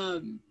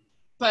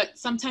 But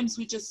sometimes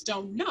we just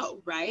don't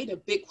know, right? A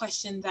big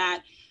question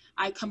that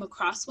I come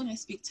across when I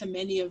speak to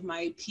many of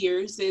my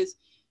peers is,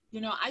 you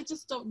know, I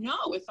just don't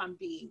know if I'm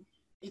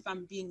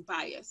being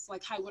biased.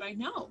 Like, how would I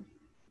know?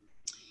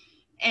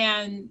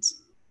 And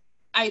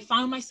I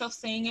found myself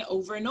saying it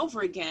over and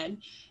over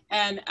again.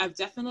 And I've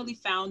definitely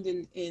found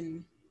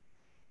in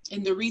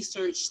the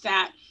research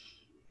that,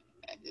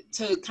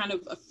 to kind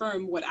of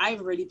affirm what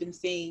I've already been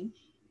saying,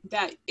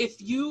 that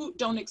if you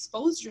don't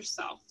expose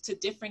yourself to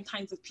different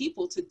kinds of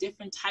people, to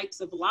different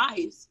types of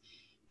lives,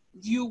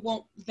 you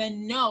won't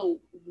then know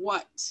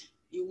what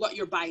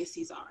your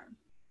biases are.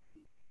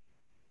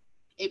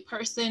 A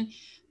person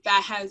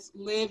that has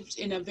lived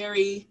in a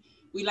very,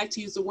 we like to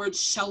use the word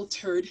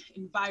sheltered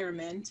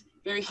environment,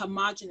 very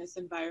homogenous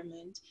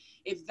environment,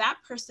 if that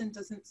person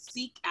doesn't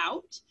seek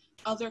out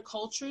other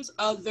cultures,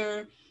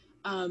 other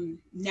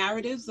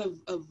narratives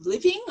of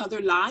living,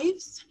 other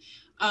lives,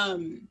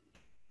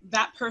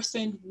 that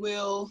person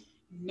will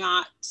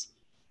not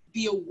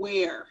be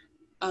aware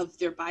of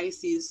their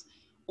biases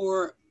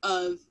or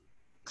of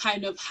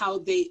kind of how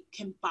they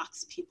can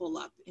box people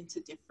up into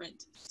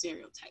different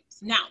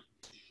stereotypes. Now,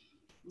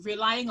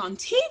 relying on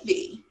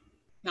TV,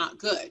 not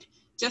good.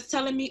 Just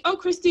telling me, oh,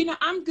 Cristina,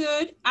 I'm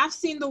good. I've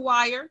seen The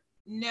Wire.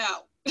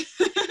 No,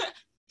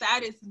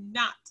 that is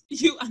not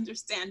you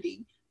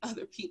understanding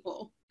other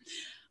people.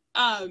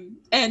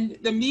 And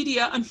the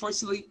media,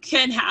 unfortunately,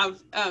 can have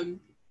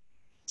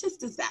just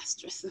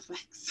disastrous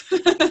effects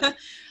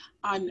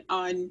on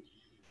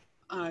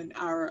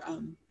our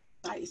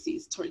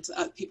biases towards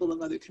people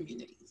of other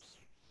communities.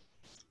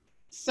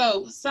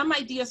 So some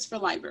ideas for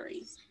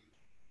libraries.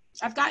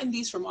 I've gotten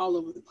these from all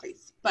over the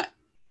place, but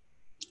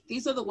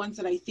these are the ones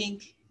that I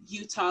think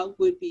Utah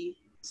would be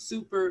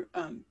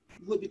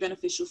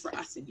beneficial for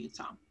us in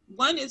Utah.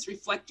 One is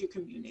reflect your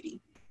community.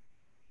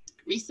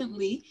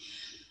 Recently,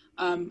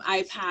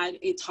 I've had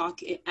a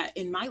talk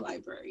in my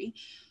library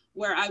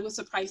where I was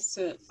surprised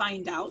to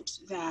find out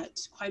that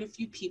quite a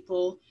few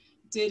people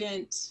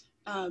didn't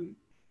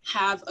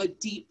have a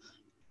deep,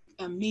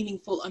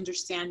 meaningful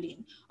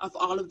understanding of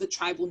all of the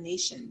tribal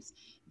nations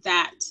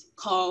that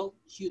call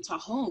Utah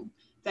home,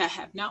 that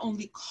have not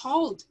only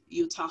called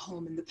Utah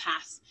home in the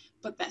past,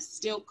 but that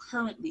still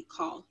currently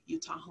call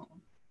Utah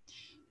home.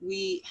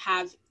 we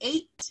have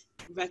 8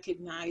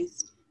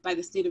 recognized by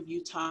the state of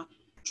Utah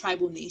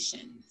tribal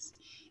nations.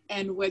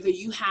 And whether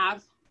you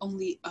have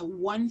only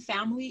one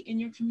family in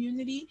your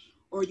community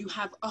or you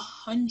have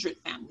 100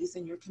 families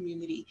in your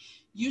community,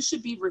 you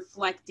should be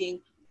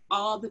reflecting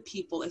all the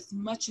people as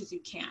much as you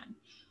can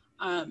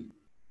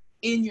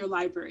in your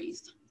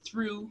libraries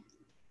through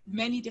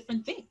many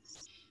different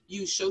things.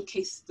 You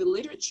showcase the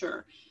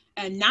literature,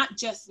 and not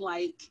just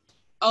like,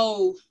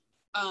 oh,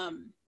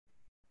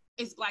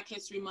 it's Black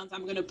History Month,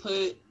 I'm gonna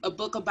put a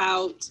book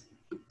about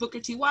Booker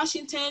T.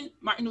 Washington,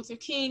 Martin Luther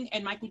King,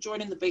 and Michael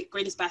Jordan, the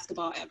greatest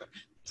basketball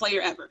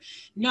player ever.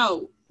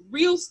 No,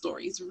 real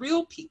stories,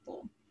 real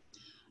people.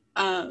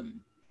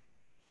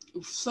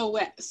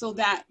 So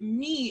that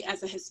me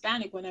as a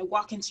Hispanic, when I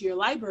walk into your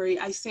library,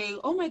 I say,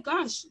 oh my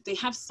gosh, they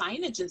have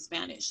signage in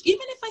Spanish.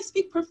 Even if I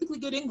speak perfectly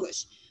good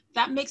English,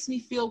 that makes me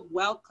feel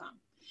welcome.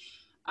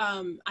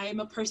 I am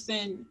a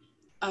person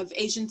of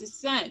Asian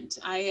descent.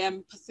 I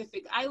am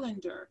Pacific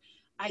Islander.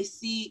 I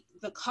see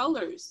the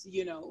colors,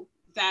 you know,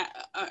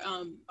 that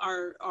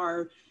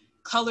are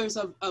colors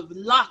of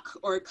luck,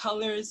 or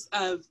colors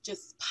of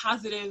just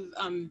positive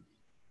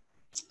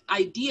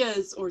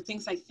ideas or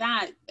things like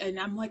that. And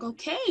I'm like,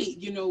 okay,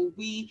 you know,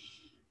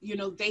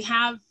 they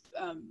have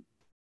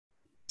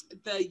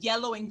the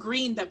yellow and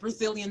green that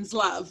Brazilians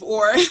love,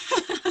 or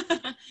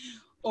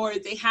or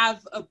they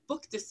have a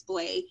book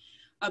display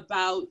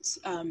about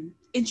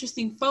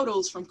interesting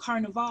photos from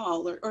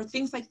Carnival, or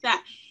things like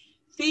that.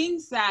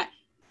 Things that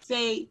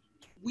say,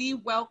 we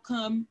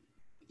welcome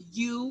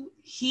you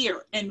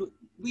here, and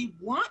we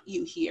want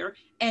you here,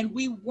 and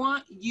we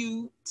want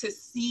you to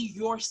see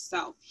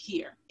yourself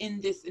here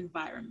in this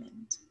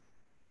environment.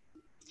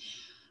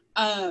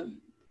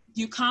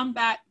 You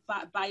combat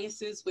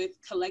biases with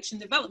collection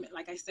development.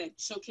 Like I said,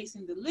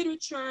 showcasing the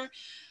literature.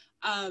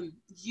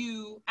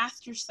 You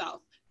ask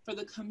yourself, for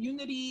the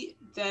community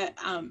that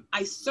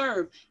I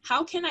serve,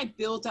 how can I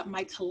build up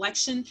my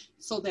collection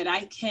so that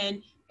I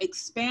can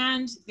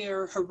expand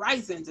their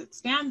horizons,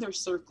 expand their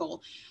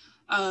circle?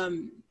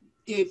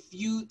 If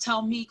you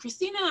tell me,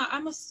 Cristina,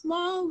 I'm a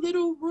small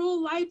little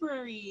rural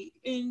library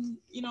in,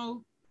 you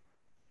know,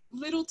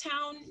 little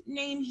town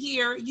name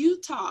here,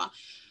 Utah,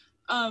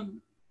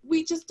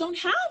 we just don't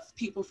have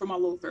people from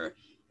all over.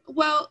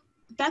 Well,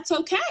 that's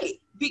okay,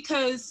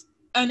 because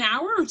an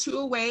hour or two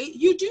away,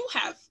 you do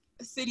have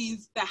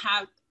cities that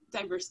have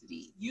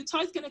diversity. Utah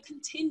is going to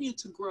continue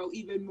to grow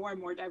even more and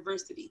more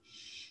diversity,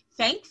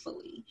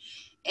 thankfully.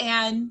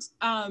 And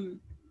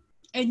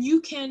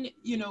you can,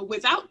 you know,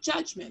 without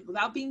judgment,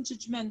 without being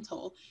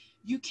judgmental,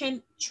 you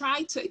can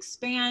try to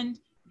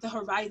expand the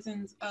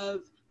horizons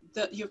of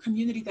your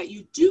community that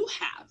you do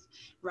have,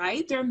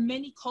 right? There are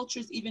many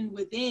cultures even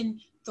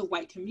within the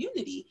white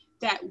community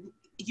that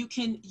you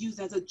can use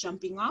as a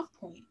jumping off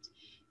point.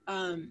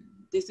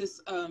 This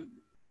is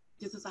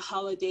a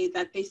holiday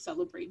that they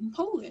celebrate in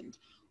Poland,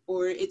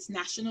 or it's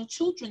National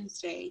Children's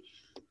Day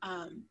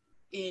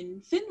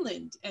in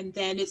Finland, and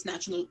then it's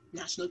National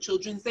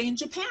Children's Day in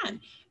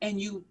Japan, and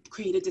you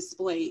create a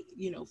display,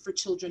 you know, for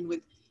children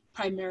with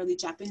primarily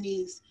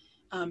Japanese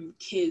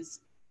kids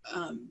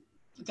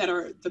that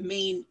are the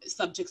main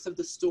subjects of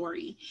the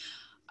story.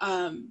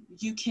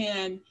 You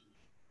can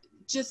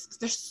just,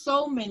 there's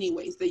so many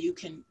ways that you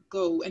can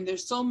go, and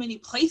there's so many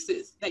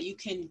places that you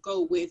can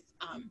go with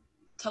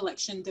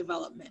collection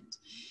development.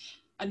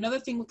 Another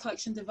thing with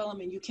collection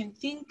development, you can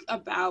think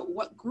about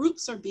what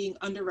groups are being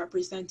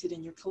underrepresented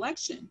in your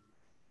collection.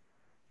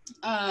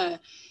 Do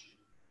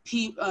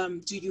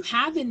you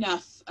have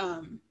enough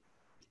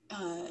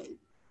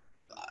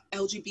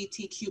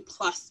LGBTQ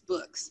plus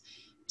books?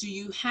 Do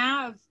you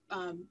have,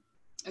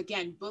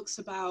 again, books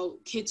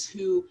about kids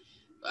who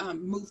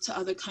move to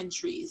other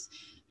countries?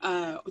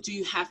 Do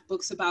you have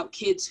books about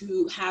kids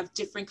who have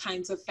different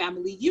kinds of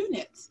family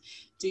units?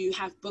 Do you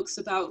have books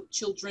about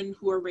children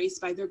who are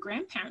raised by their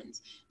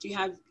grandparents? Do you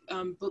have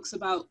books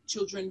about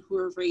children who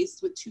are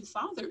raised with 2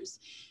 fathers?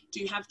 Do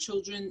you have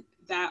children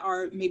that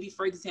are maybe,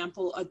 for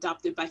example,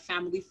 adopted by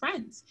family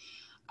friends?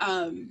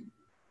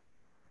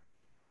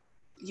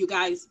 You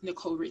guys,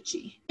 Nicole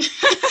Richie.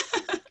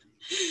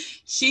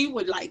 She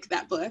would like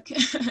that book.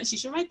 She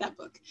should write that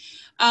book.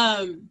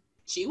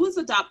 She was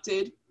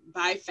adopted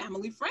by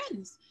family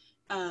friends.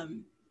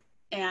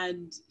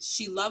 And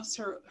she loves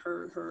her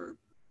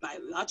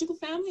biological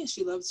family, and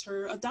she loves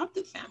her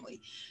adopted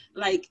family.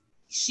 Like,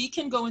 she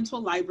can go into a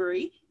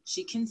library,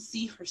 she can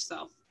see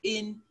herself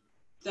in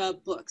the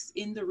books,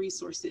 in the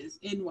resources,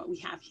 in what we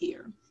have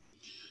here.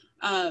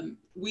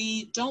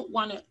 We don't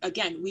want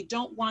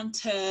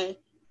to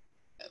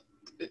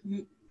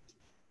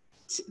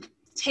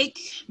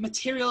take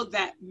material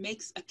that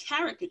makes a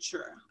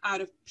caricature out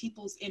of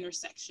people's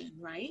intersection,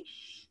 right?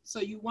 So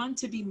you want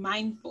to be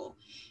mindful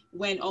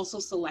when also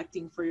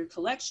selecting for your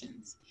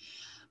collections.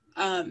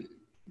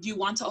 You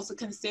want to also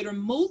consider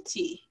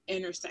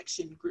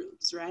multi-intersection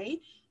groups, right?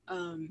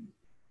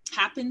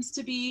 Happens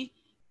to be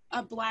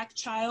a Black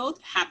child,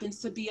 happens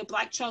to be a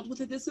Black child with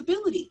a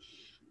disability.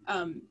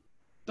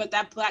 But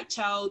that Black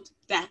child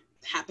that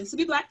happens to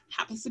be Black,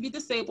 happens to be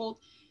disabled,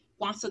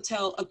 wants to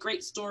tell a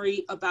great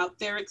story about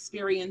their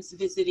experience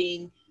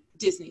visiting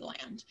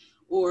Disneyland,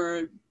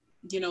 or,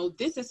 you know,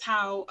 this is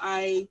how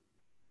I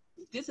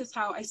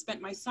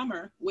spent my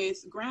summer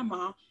with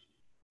grandma,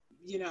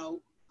 you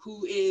know,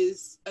 who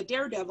is a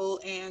daredevil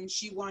and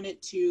she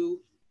wanted to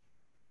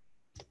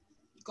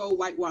go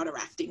whitewater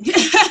rafting.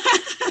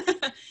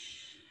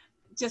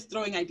 Just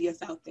throwing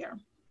ideas out there.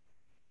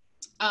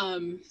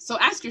 So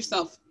ask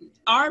yourself,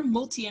 are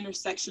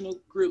multi-intersectional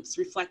groups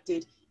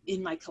reflected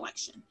in my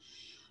collection?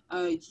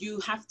 You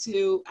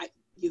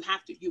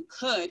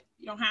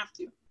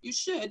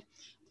should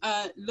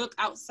look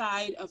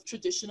outside of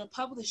traditional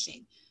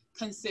publishing.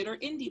 Consider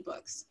indie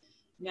books.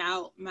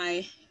 Now,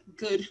 my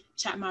good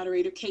chat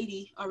moderator,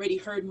 Katie, already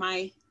heard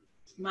my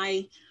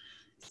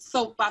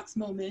soapbox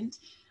moment.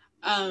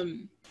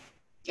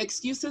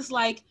 Excuses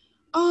like,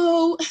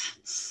 oh,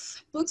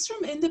 books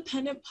from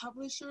independent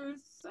publishers,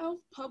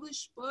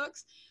 self-published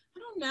books, I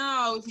don't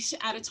know if we should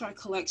add it to our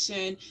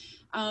collection,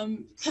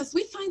 because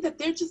we find that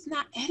they're just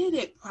not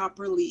edited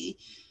properly.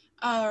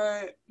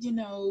 Or, you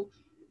know,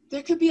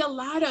 there could be a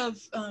lot of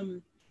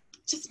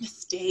just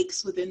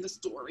mistakes within the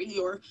story,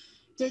 or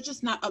they're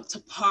just not up to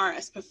par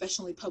as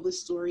professionally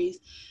published stories.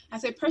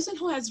 As a person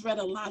who has read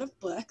a lot of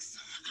books,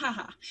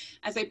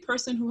 as a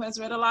person who has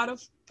read a lot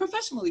of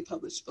professionally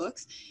published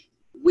books,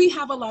 we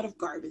have a lot of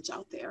garbage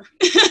out there.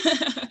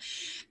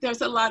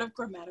 There's a lot of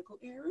grammatical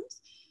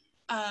errors.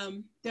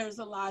 There's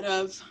a lot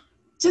of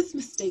just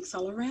mistakes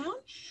all around.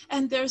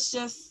 And there's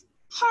just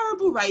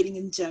horrible writing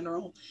in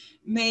general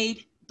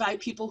made by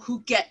people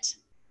who get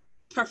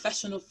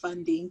professional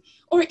funding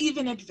or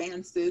even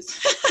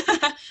advances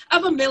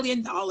of $1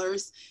 million.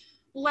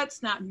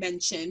 Let's not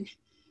mention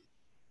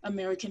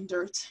American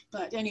Dirt.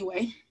 But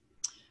anyway,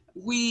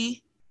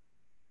 we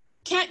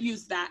can't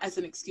use that as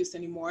an excuse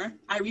anymore.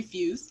 I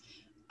refuse.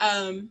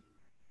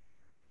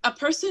 A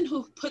person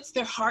who puts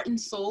their heart and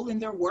soul in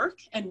their work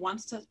and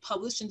wants to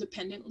publish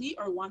independently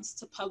or wants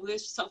to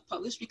publish,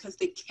 self-publish because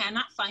they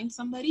cannot find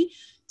somebody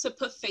to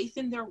put faith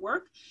in their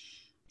work,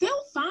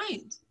 they'll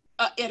find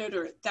an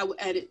editor that will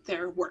edit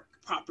their work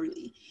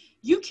properly.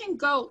 You can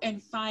go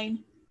and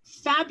find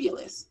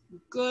fabulous,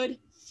 good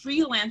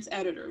freelance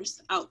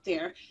editors out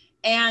there,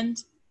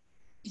 and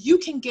you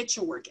can get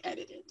your work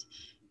edited.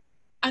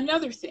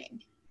 Another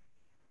thing,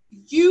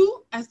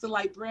 you as the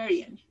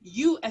librarian,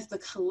 you as the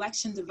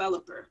collection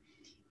developer,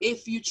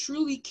 if you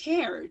truly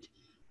cared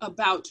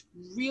about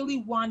really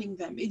wanting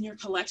them in your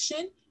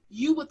collection,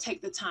 you will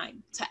take the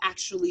time to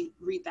actually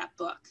read that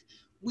book.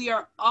 We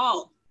are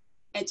all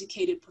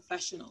educated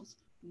professionals.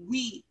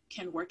 We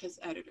can work as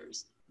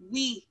editors.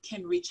 We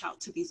can reach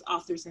out to these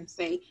authors and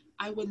say,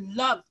 I would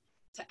love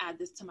to add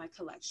this to my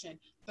collection,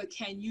 but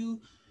can you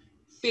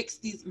fix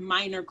these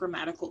minor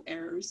grammatical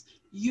errors?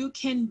 You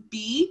can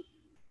be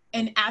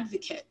an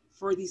advocate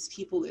for these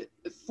people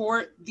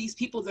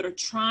that are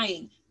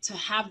trying to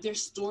have their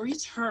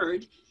stories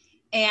heard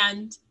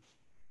and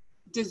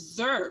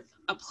deserve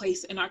a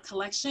place in our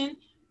collection,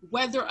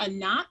 whether or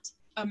not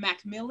a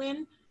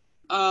Macmillan,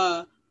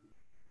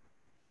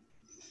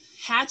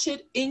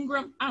 Hatchett,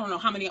 Ingram, I don't know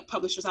how many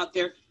publishers out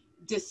there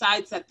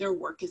decides that their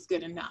work is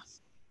good enough.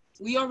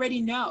 We already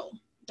know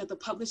that the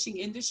publishing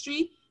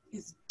industry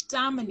is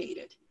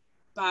dominated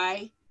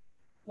by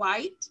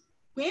white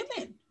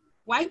women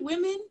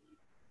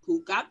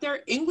who got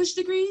their English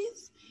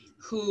degrees,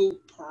 who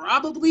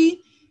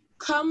probably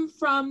come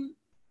from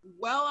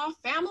well-off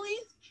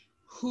families,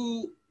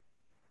 who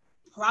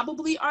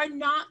probably are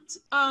not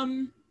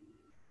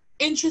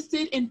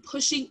interested in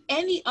pushing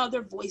any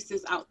other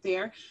voices out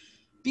there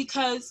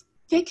because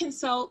they can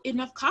sell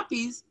enough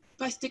copies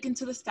by sticking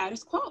to the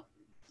status quo.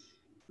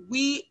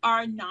 We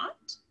are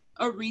not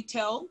a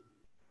retail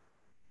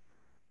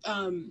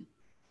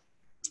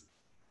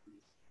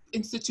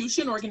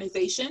institution,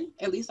 organization,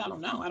 at least I don't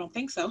know, I don't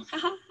think so.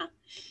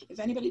 If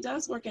anybody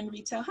does work in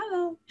retail,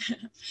 hello.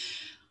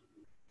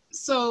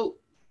 So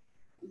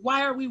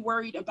why are we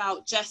worried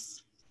about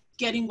just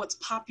getting what's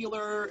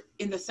popular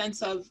in the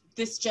sense of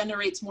this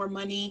generates more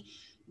money,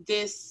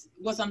 this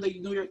was on the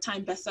New York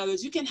Times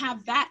bestsellers? You can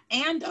have that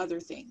and other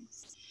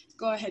things.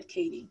 Go ahead,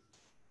 Katie.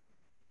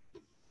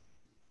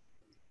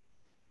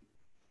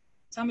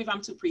 Tell me if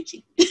I'm too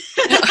preachy.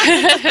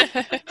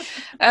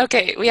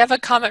 Okay, we have a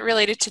comment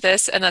related to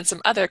this and then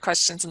some other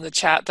questions in the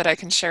chat that I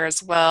can share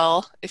as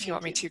well, if you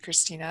want me to,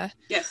 Cristina.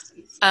 Yes,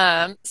 please.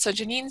 So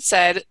Janine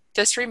said,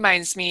 this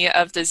reminds me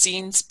of the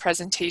zines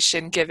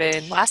presentation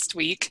given last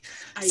week.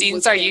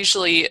 Zines are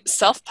usually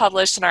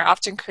self-published and are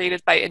often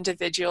created by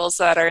individuals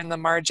that are in the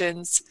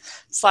margins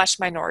 /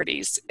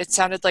 minorities. It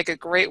sounded like a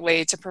great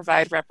way to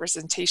provide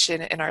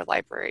representation in our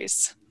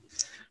libraries.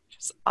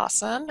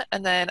 Awesome.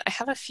 And then I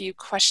have a few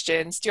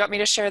questions. Do you want me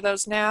to share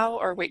those now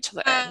or wait till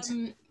the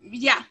end?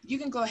 Yeah, you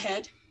can go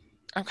ahead.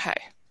 Okay.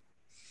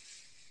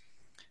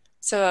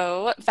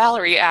 So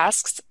Valerie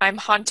asks, I'm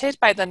haunted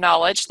by the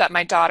knowledge that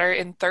my daughter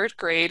in 3rd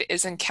grade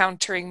is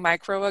encountering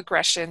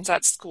microaggressions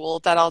at school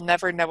that I'll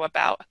never know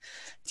about.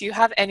 Do you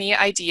have any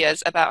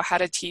ideas about how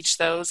to teach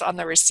those on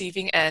the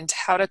receiving end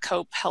how to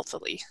cope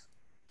healthily?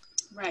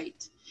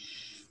 Right.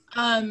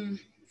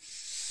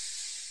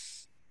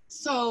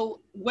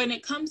 So when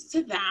it comes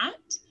to that,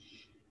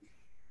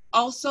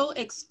 also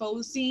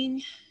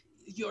exposing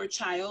your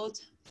child.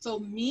 So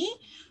me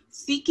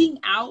seeking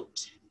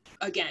out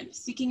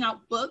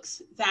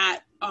books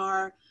that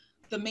are,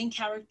 the main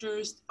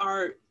characters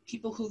are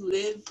people who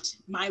lived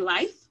my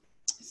life.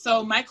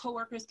 So my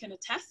coworkers can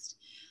attest.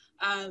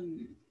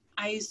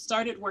 I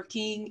started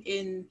working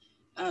in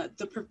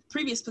the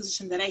previous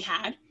position that I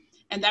had,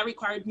 and that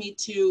required me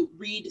to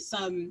read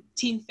some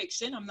teen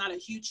fiction. I'm not a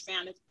huge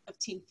fan of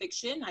teen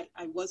fiction.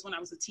 I was when I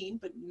was a teen,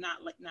 but not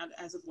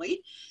as of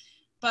late.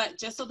 But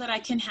just so that I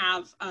can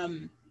have,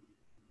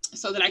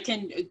 so that I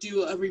can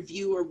do a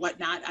review or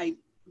whatnot, I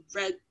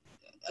read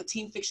a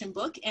teen fiction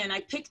book, and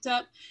I picked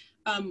up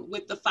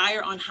With the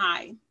Fire on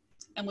High.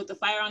 And With the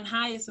Fire on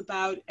High is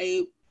about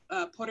a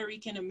Puerto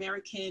Rican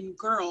American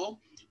girl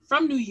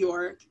from New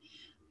York,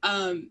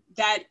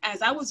 that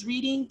as I was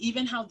reading,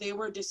 even how they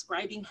were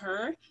describing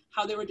her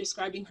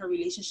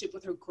relationship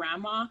with her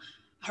grandma,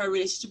 her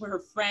relationship with her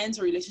friends,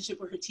 her relationship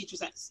with her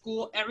teachers at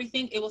school,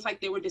 everything, it was like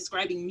they were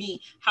describing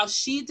me. How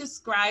she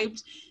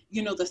described,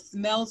 the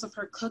smells of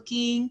her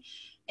cooking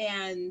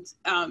and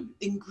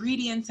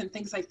ingredients and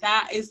things like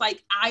that, is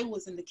like I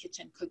was in the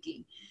kitchen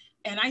cooking.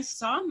 And I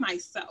saw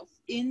myself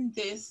in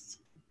this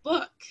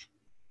book.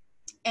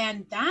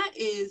 And that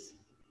is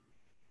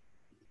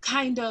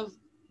kind of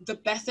the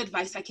best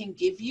advice I can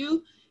give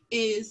you,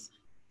 is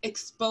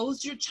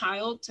expose your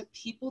child to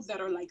people that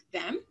are like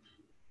them,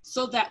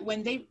 so that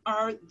when they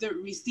are the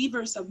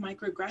receivers of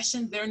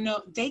microaggression,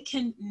 they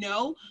can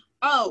know,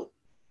 oh,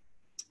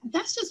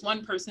 that's just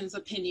one person's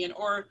opinion,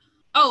 or,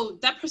 oh,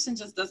 that person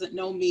just doesn't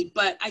know me,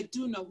 but I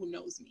do know who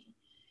knows me.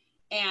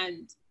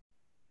 And,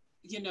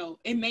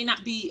 it may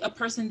not be a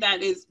person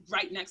that is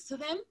right next to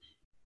them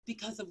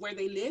because of where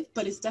they live,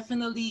 but it's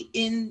definitely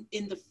in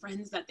the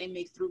friends that they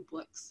make through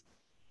books.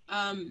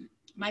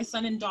 My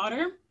son and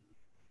daughter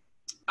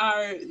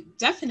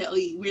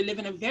we live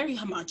in a very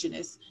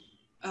homogenous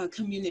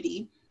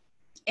community,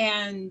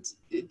 and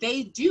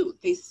they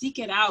seek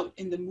it out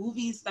in the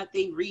movies that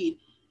they read,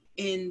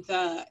 in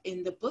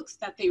the books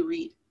that they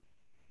read.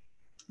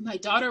 My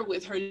daughter,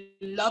 with her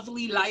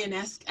lovely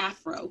lionesque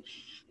afro,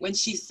 when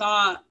she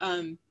saw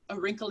A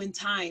Wrinkle in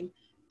Time,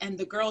 and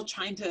the girl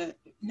trying to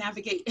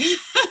navigate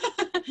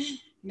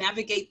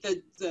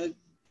the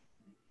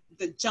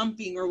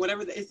jumping or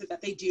whatever it is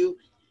that they do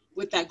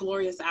with that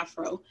glorious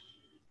afro,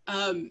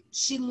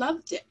 she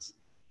loved it.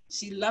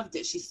 She loved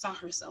it. She saw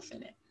herself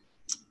in it.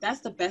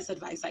 That's the best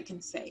advice I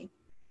can say.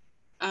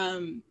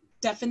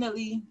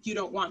 Definitely, you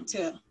don't want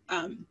to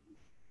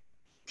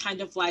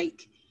kind of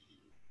like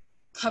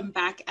come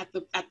back at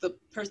the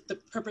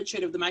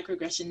perpetrator of the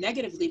microaggression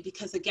negatively,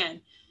 because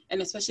again,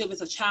 and especially if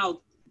it's a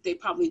child, they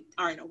probably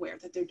aren't aware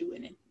that they're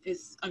doing it.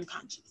 It's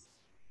unconscious.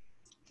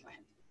 Go ahead.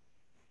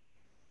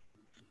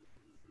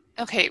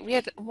 Okay, we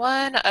had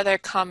one other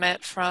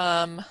comment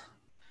from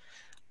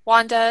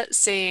Wanda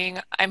saying,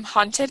 I'm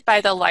haunted by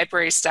the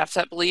library staff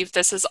that believe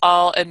this is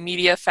all a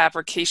media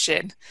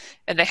fabrication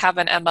and they have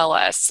an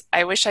MLS.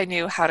 I wish I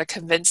knew how to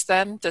convince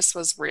them this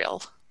was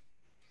real.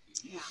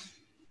 Yeah.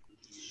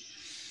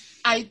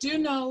 I do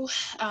know,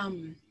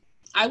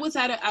 I was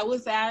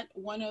at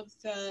one of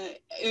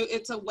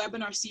it's a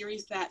webinar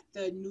series that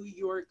the New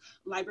York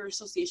Library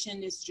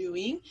Association is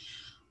doing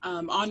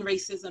on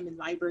racism in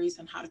libraries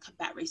and how to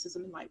combat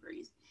racism in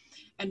libraries.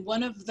 And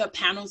one of the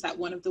panels at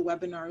one of the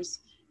webinars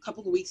a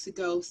couple of weeks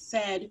ago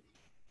said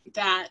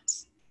that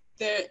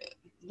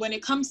when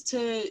it comes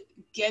to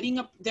getting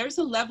up, there's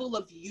a level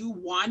of you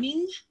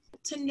wanting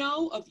to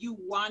know, of you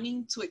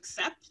wanting to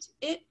accept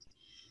it,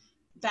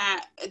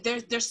 that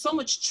there's so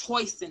much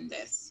choice in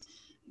this,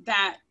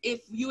 that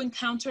if you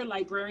encounter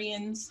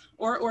librarians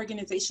or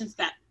organizations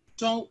that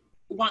don't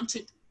want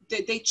to,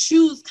 they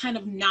choose kind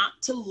of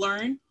not to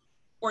learn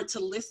or to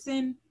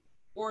listen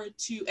or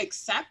to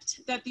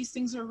accept that these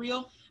things are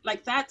real,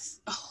 like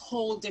that's a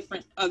whole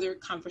different other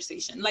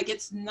conversation. Like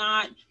it's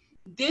not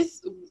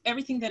this,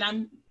 everything that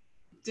I'm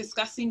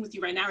discussing with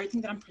you right now, everything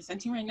that I'm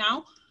presenting right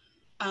now,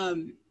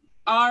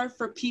 are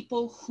for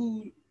people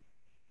who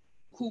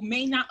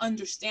may not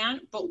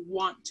understand, but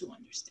want to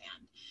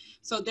understand.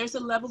 So there's a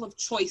level of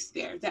choice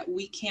there that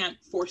we can't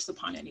force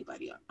upon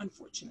anybody,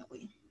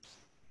 unfortunately.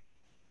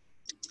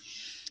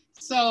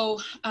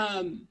 So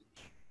I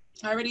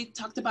already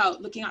talked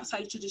about looking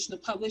outside of traditional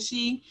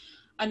publishing.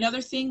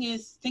 Another thing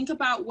is think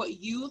about what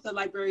you, the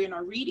librarian,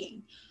 are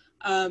reading.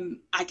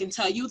 I can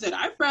tell you that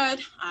I've read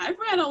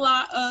a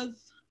lot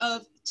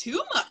of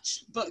too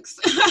much books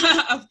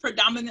of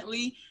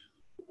predominantly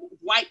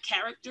white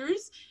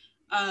characters,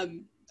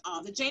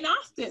 all the Jane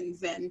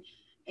Austens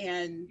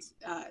and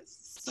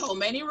so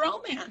many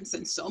romance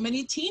and so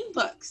many teen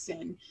books,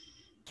 and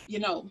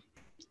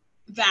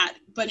that,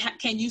 but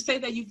can you say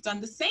that you've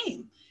done the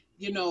same?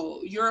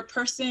 You're a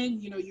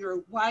person, you're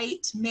a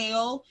white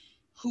male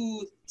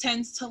who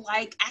tends to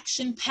like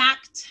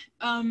action-packed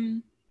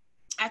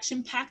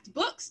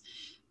books,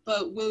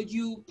 but will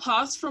you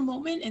pause for a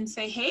moment and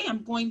say, hey,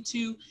 I'm going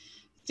to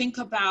think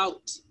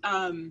about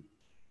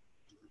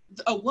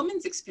a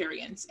woman's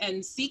experience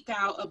and seek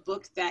out a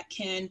book that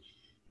can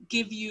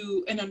give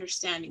you an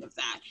understanding of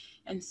that,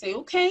 and say,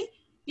 okay,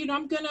 you know,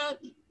 I'm gonna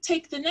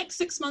take the next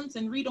 6 months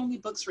and read only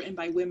books written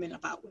by women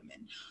about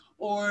women.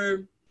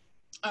 Or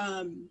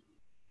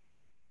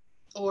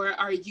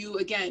are you,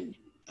 again,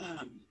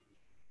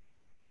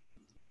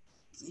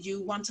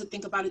 you want to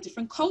think about a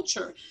different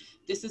culture.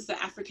 This is the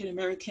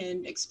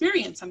African-American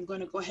experience. I'm going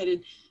to go ahead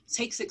and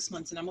take 6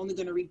 months, and I'm only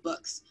going to read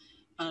books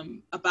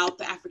about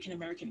the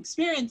African-American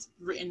experience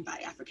written by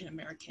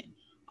African-American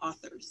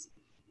authors.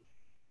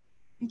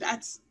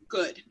 That's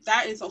good.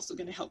 That is also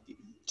going to help you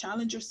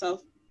challenge yourself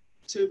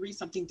to read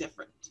something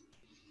different.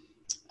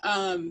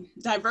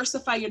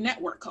 Diversify your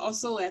network.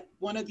 Also, at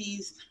one of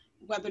these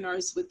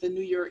webinars with the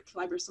New York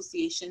Library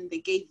Association, they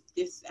gave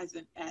this as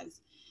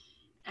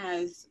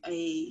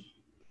a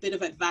bit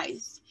of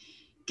advice.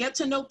 Get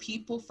to know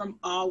people from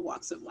all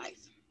walks of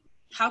life.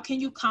 How can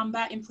you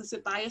combat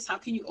implicit bias? How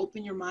can you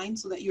open your mind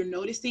so that you're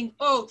noticing,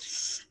 oh,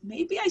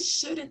 maybe I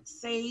shouldn't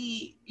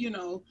say, you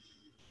know,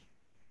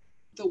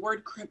 the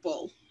word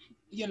cripple,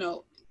 you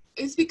know?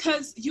 It's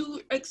because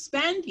you're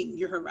expanding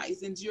your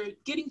horizons. You're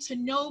getting to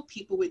know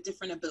people with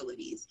different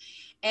abilities.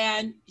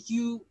 And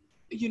you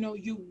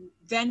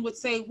then would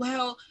say,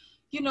 well,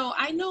 you know,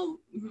 I know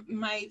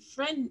my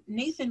friend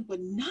Nathan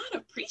would not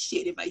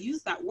appreciate if I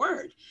use that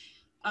word.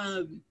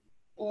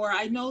 Or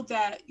I know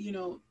that, you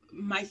know,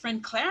 my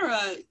friend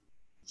Clara,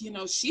 you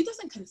know, she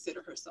doesn't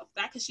consider herself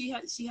that, because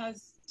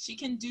she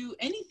can do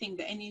anything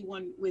that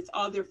anyone with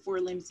all their 4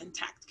 limbs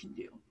intact can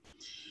do.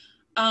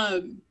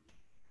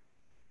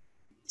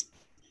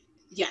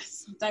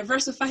 Yes,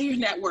 diversify your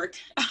network.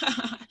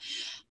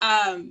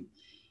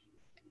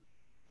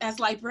 As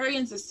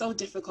librarians, it's so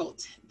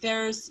difficult.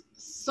 There's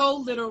so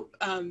little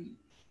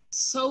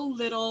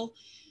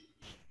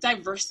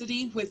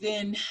diversity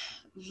within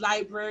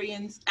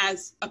librarians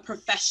as a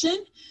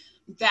profession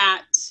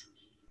that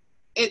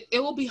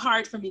it will be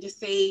hard for me to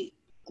say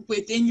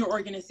within your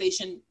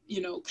organization,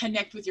 you know,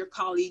 connect with your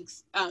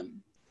colleagues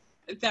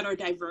that are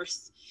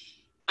diverse.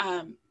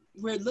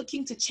 We're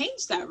looking to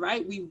change that,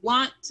 right? We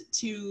want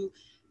to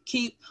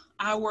keep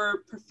our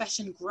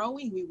profession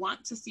growing. We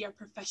want to see our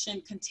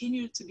profession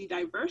continue to be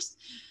diverse.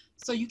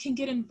 So you can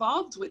get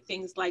involved with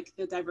things like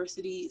the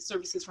Diversity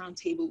Services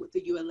Roundtable with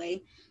the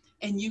ULA,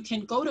 and you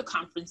can go to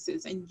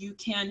conferences and you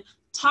can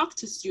talk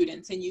to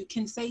students and you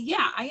can say,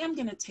 yeah, I am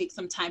going to take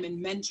some time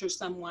and mentor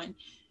someone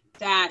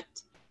that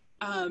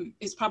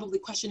is probably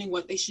questioning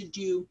what they should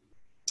do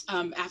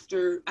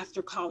after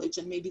college,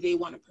 and maybe they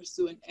want to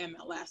pursue an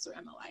MLS or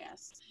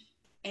MLIS.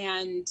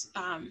 And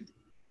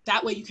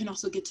that way you can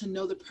also get to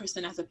know the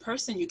person as a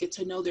person. You get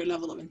to know their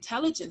level of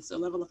intelligence, their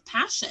level of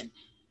passion.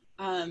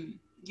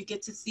 You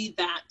get to see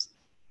that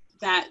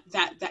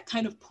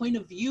kind of point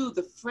of view,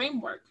 the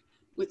framework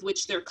with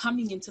which they're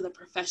coming into the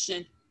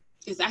profession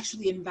is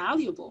actually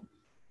invaluable.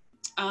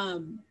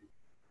 I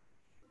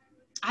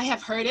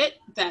have heard it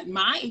that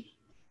my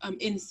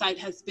insight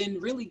has been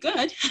really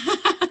good.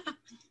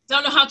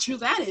 Don't know how true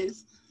that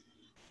is,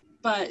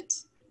 but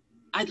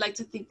I'd like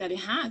to think that it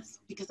has,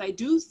 because I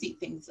do see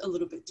things a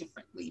little bit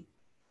differently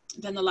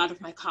than a lot of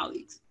my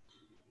colleagues.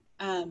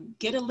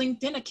 Get a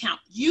LinkedIn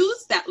account,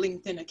 use that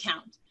LinkedIn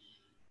account.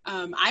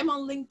 I'm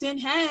on LinkedIn,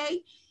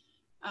 hey.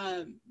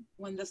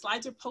 When the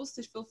slides are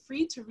posted, feel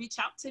free to reach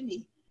out to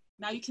me.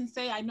 Now you can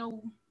say, I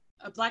know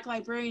a Black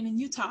librarian in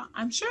Utah.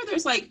 I'm sure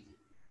there's like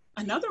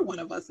another one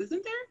of us,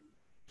 isn't there?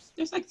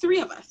 There's like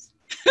 3 of us.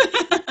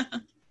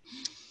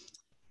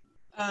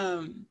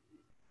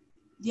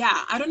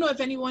 Yeah, I don't know if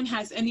anyone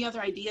has any other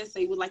ideas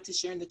they would like to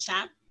share in the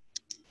chat.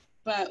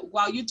 But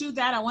while you do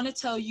that, I want to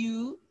tell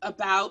you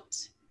about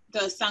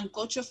the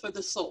Sancocho for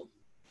the Soul.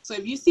 So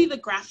if you see the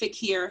graphic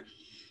here,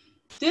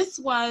 this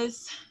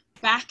was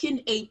back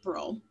in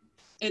April,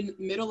 in the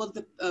middle of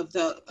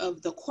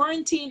the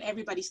quarantine.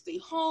 Everybody stay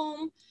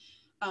home,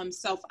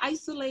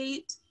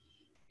 self-isolate.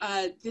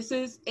 This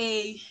is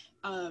a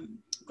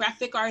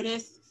graphic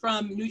artist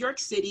from New York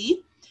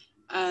City.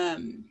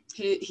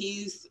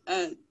 He's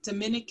a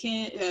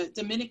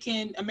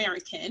Dominican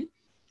American,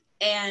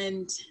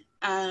 and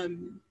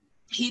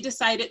he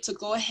decided to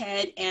go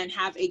ahead and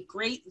have a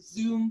great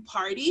Zoom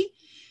party,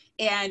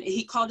 and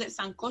he called it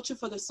Sancocho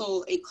for the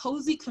Soul, a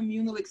cozy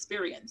communal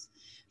experience.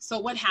 So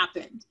what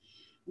happened?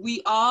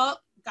 We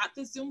all got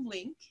the Zoom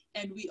link,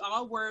 and we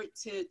all were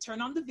to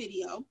turn on the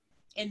video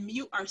and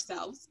mute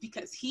ourselves,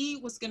 because he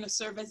was going to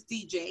serve as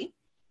DJ,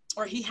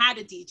 or he had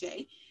a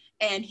DJ.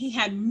 And he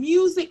had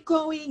music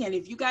going. And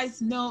if you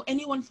guys know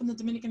anyone from the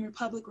Dominican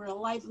Republic, we're a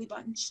lively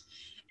bunch.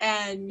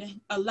 And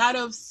a lot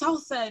of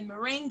salsa and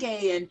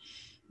merengue and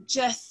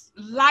just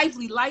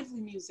lively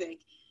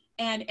music.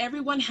 And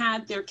everyone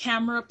had their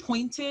camera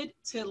pointed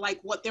to like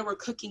what they were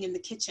cooking in the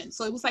kitchen.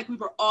 So it was like we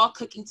were all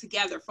cooking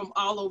together from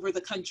all over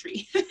the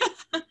country.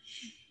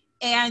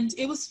 And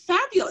it was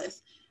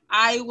fabulous.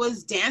 I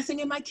was dancing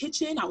in my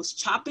kitchen. I was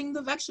chopping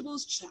the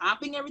vegetables,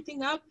 chopping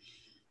everything up.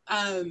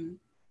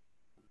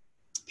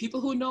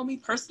 People who know me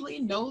personally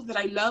know that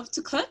I love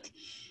to cook.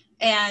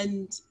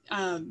 And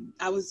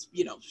I was,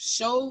 you know,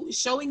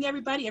 showing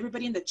everybody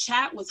in the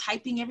chat was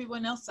hyping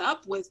everyone else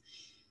up, was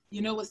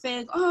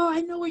saying, oh,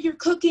 I know what you're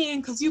cooking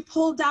because you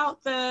pulled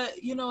out that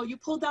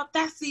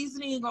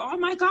seasoning, or oh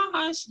my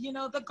gosh, you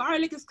know, the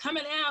garlic is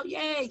coming out,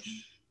 yay.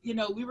 You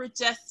know, we were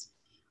just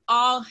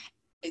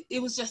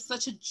it was just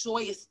such a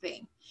joyous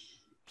thing.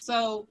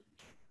 So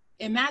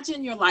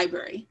imagine your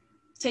library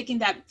taking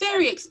that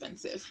very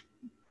expensive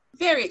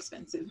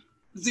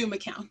Zoom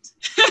account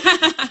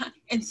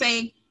and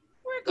saying,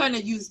 we're going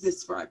to use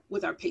this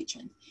with our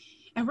patrons,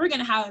 and we're going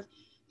to have,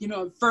 you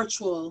know, a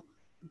virtual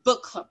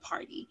book club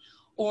party,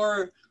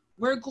 or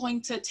we're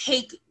going to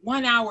take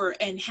 1 hour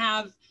and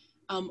have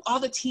all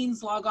the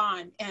teens log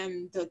on,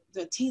 and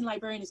the teen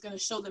librarian is going to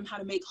show them how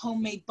to make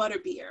homemade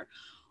butterbeer,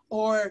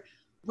 or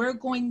we're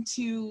going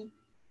to,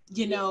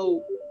 you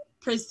know,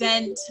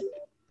 present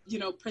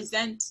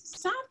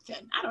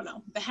something, I don't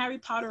know, the Harry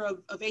Potter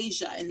of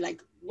Asia, and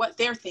like what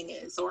their thing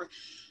is, or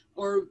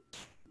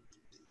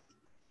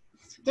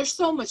there's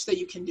so much that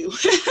you can do.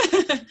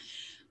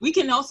 We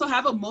can also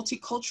have a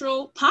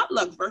multicultural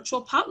potluck,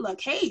 virtual potluck.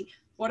 Hey,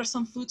 what are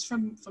some foods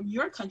from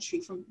your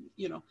country, from,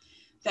 you know,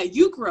 that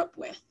you grew up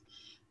with?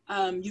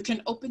 You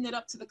can open it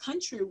up to the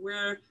country,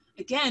 where,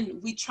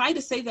 again, we try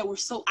to say that we're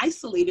so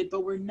isolated,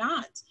 but we're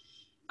not.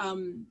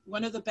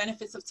 One of the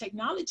benefits of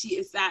technology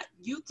is that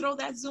you throw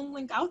that Zoom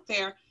link out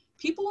there,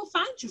 people will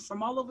find you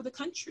from all over the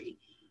country.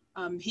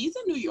 He's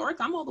in New York,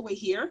 I'm all the way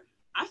here.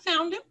 I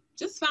found him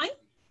just fine.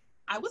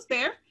 I was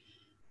there.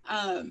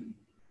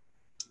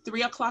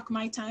 3 o'clock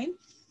my time.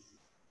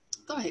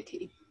 Go ahead,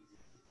 Katie.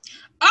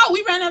 Oh,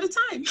 we ran out of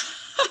time.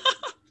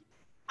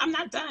 I'm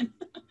not done.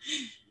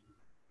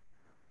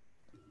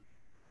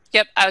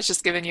 Yep, I was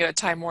just giving you a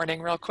time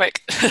warning real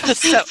quick.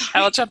 So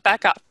I will jump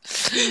back up.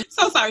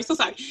 So sorry.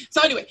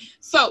 So anyway,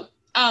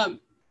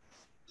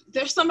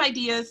 there's some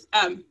ideas.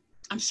 I'm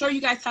sure you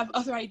guys have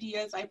other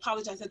ideas. I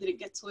apologize I didn't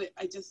get to it.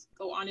 I just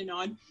go on and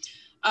on.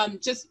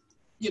 Just,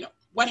 you know,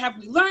 what have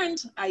we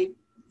learned? I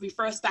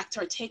refer us back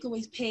to our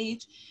takeaways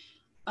page.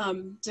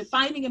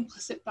 Defining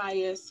implicit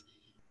bias,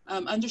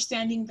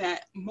 understanding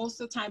that most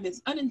of the time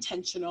it's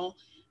unintentional,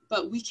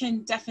 but we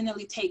can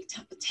definitely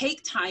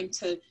take time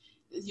to,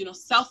 you know,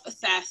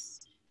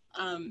 self-assess,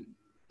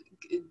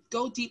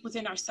 go deep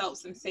within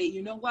ourselves and say,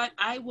 you know what,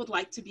 I would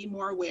like to be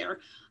more aware.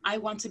 I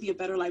want to be a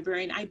better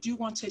librarian. I do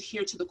want to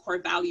adhere to the core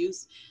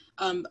values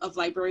of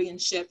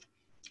librarianship.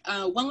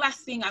 One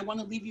last thing I want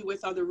to leave you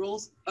with are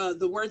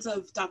the words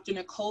of Dr.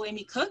 Nicole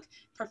Amy Cook,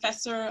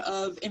 professor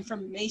of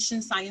information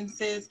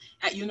sciences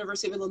at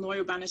University of Illinois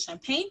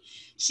Urbana-Champaign.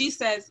 She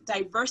says,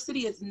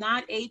 diversity is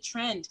not a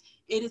trend,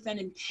 it is an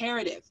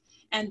imperative,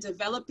 and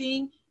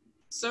developing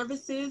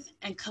services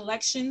and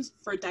collections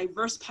for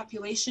diverse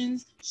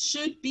populations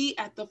should be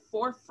at the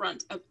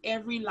forefront of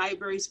every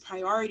library's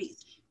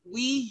priorities.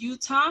 We,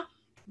 Utah,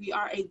 we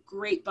are a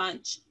great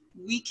bunch.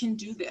 We can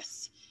do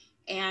this.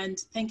 And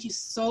thank you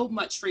so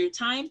much for your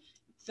time.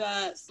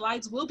 The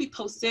slides will be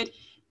posted.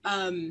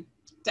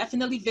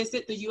 Definitely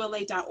visit the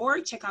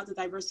ULA.org. Check out the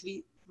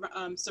Diversity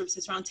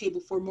Services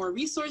Roundtable for more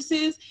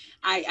resources.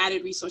 I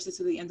added resources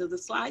to the end of the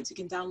slides. You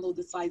can download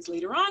the slides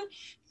later on.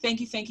 Thank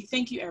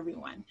you,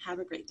 everyone. Have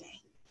a great day.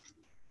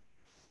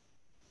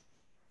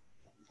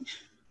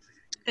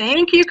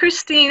 Thank you,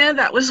 Cristina.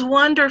 That was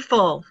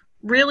wonderful.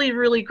 Really,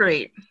 really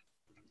great.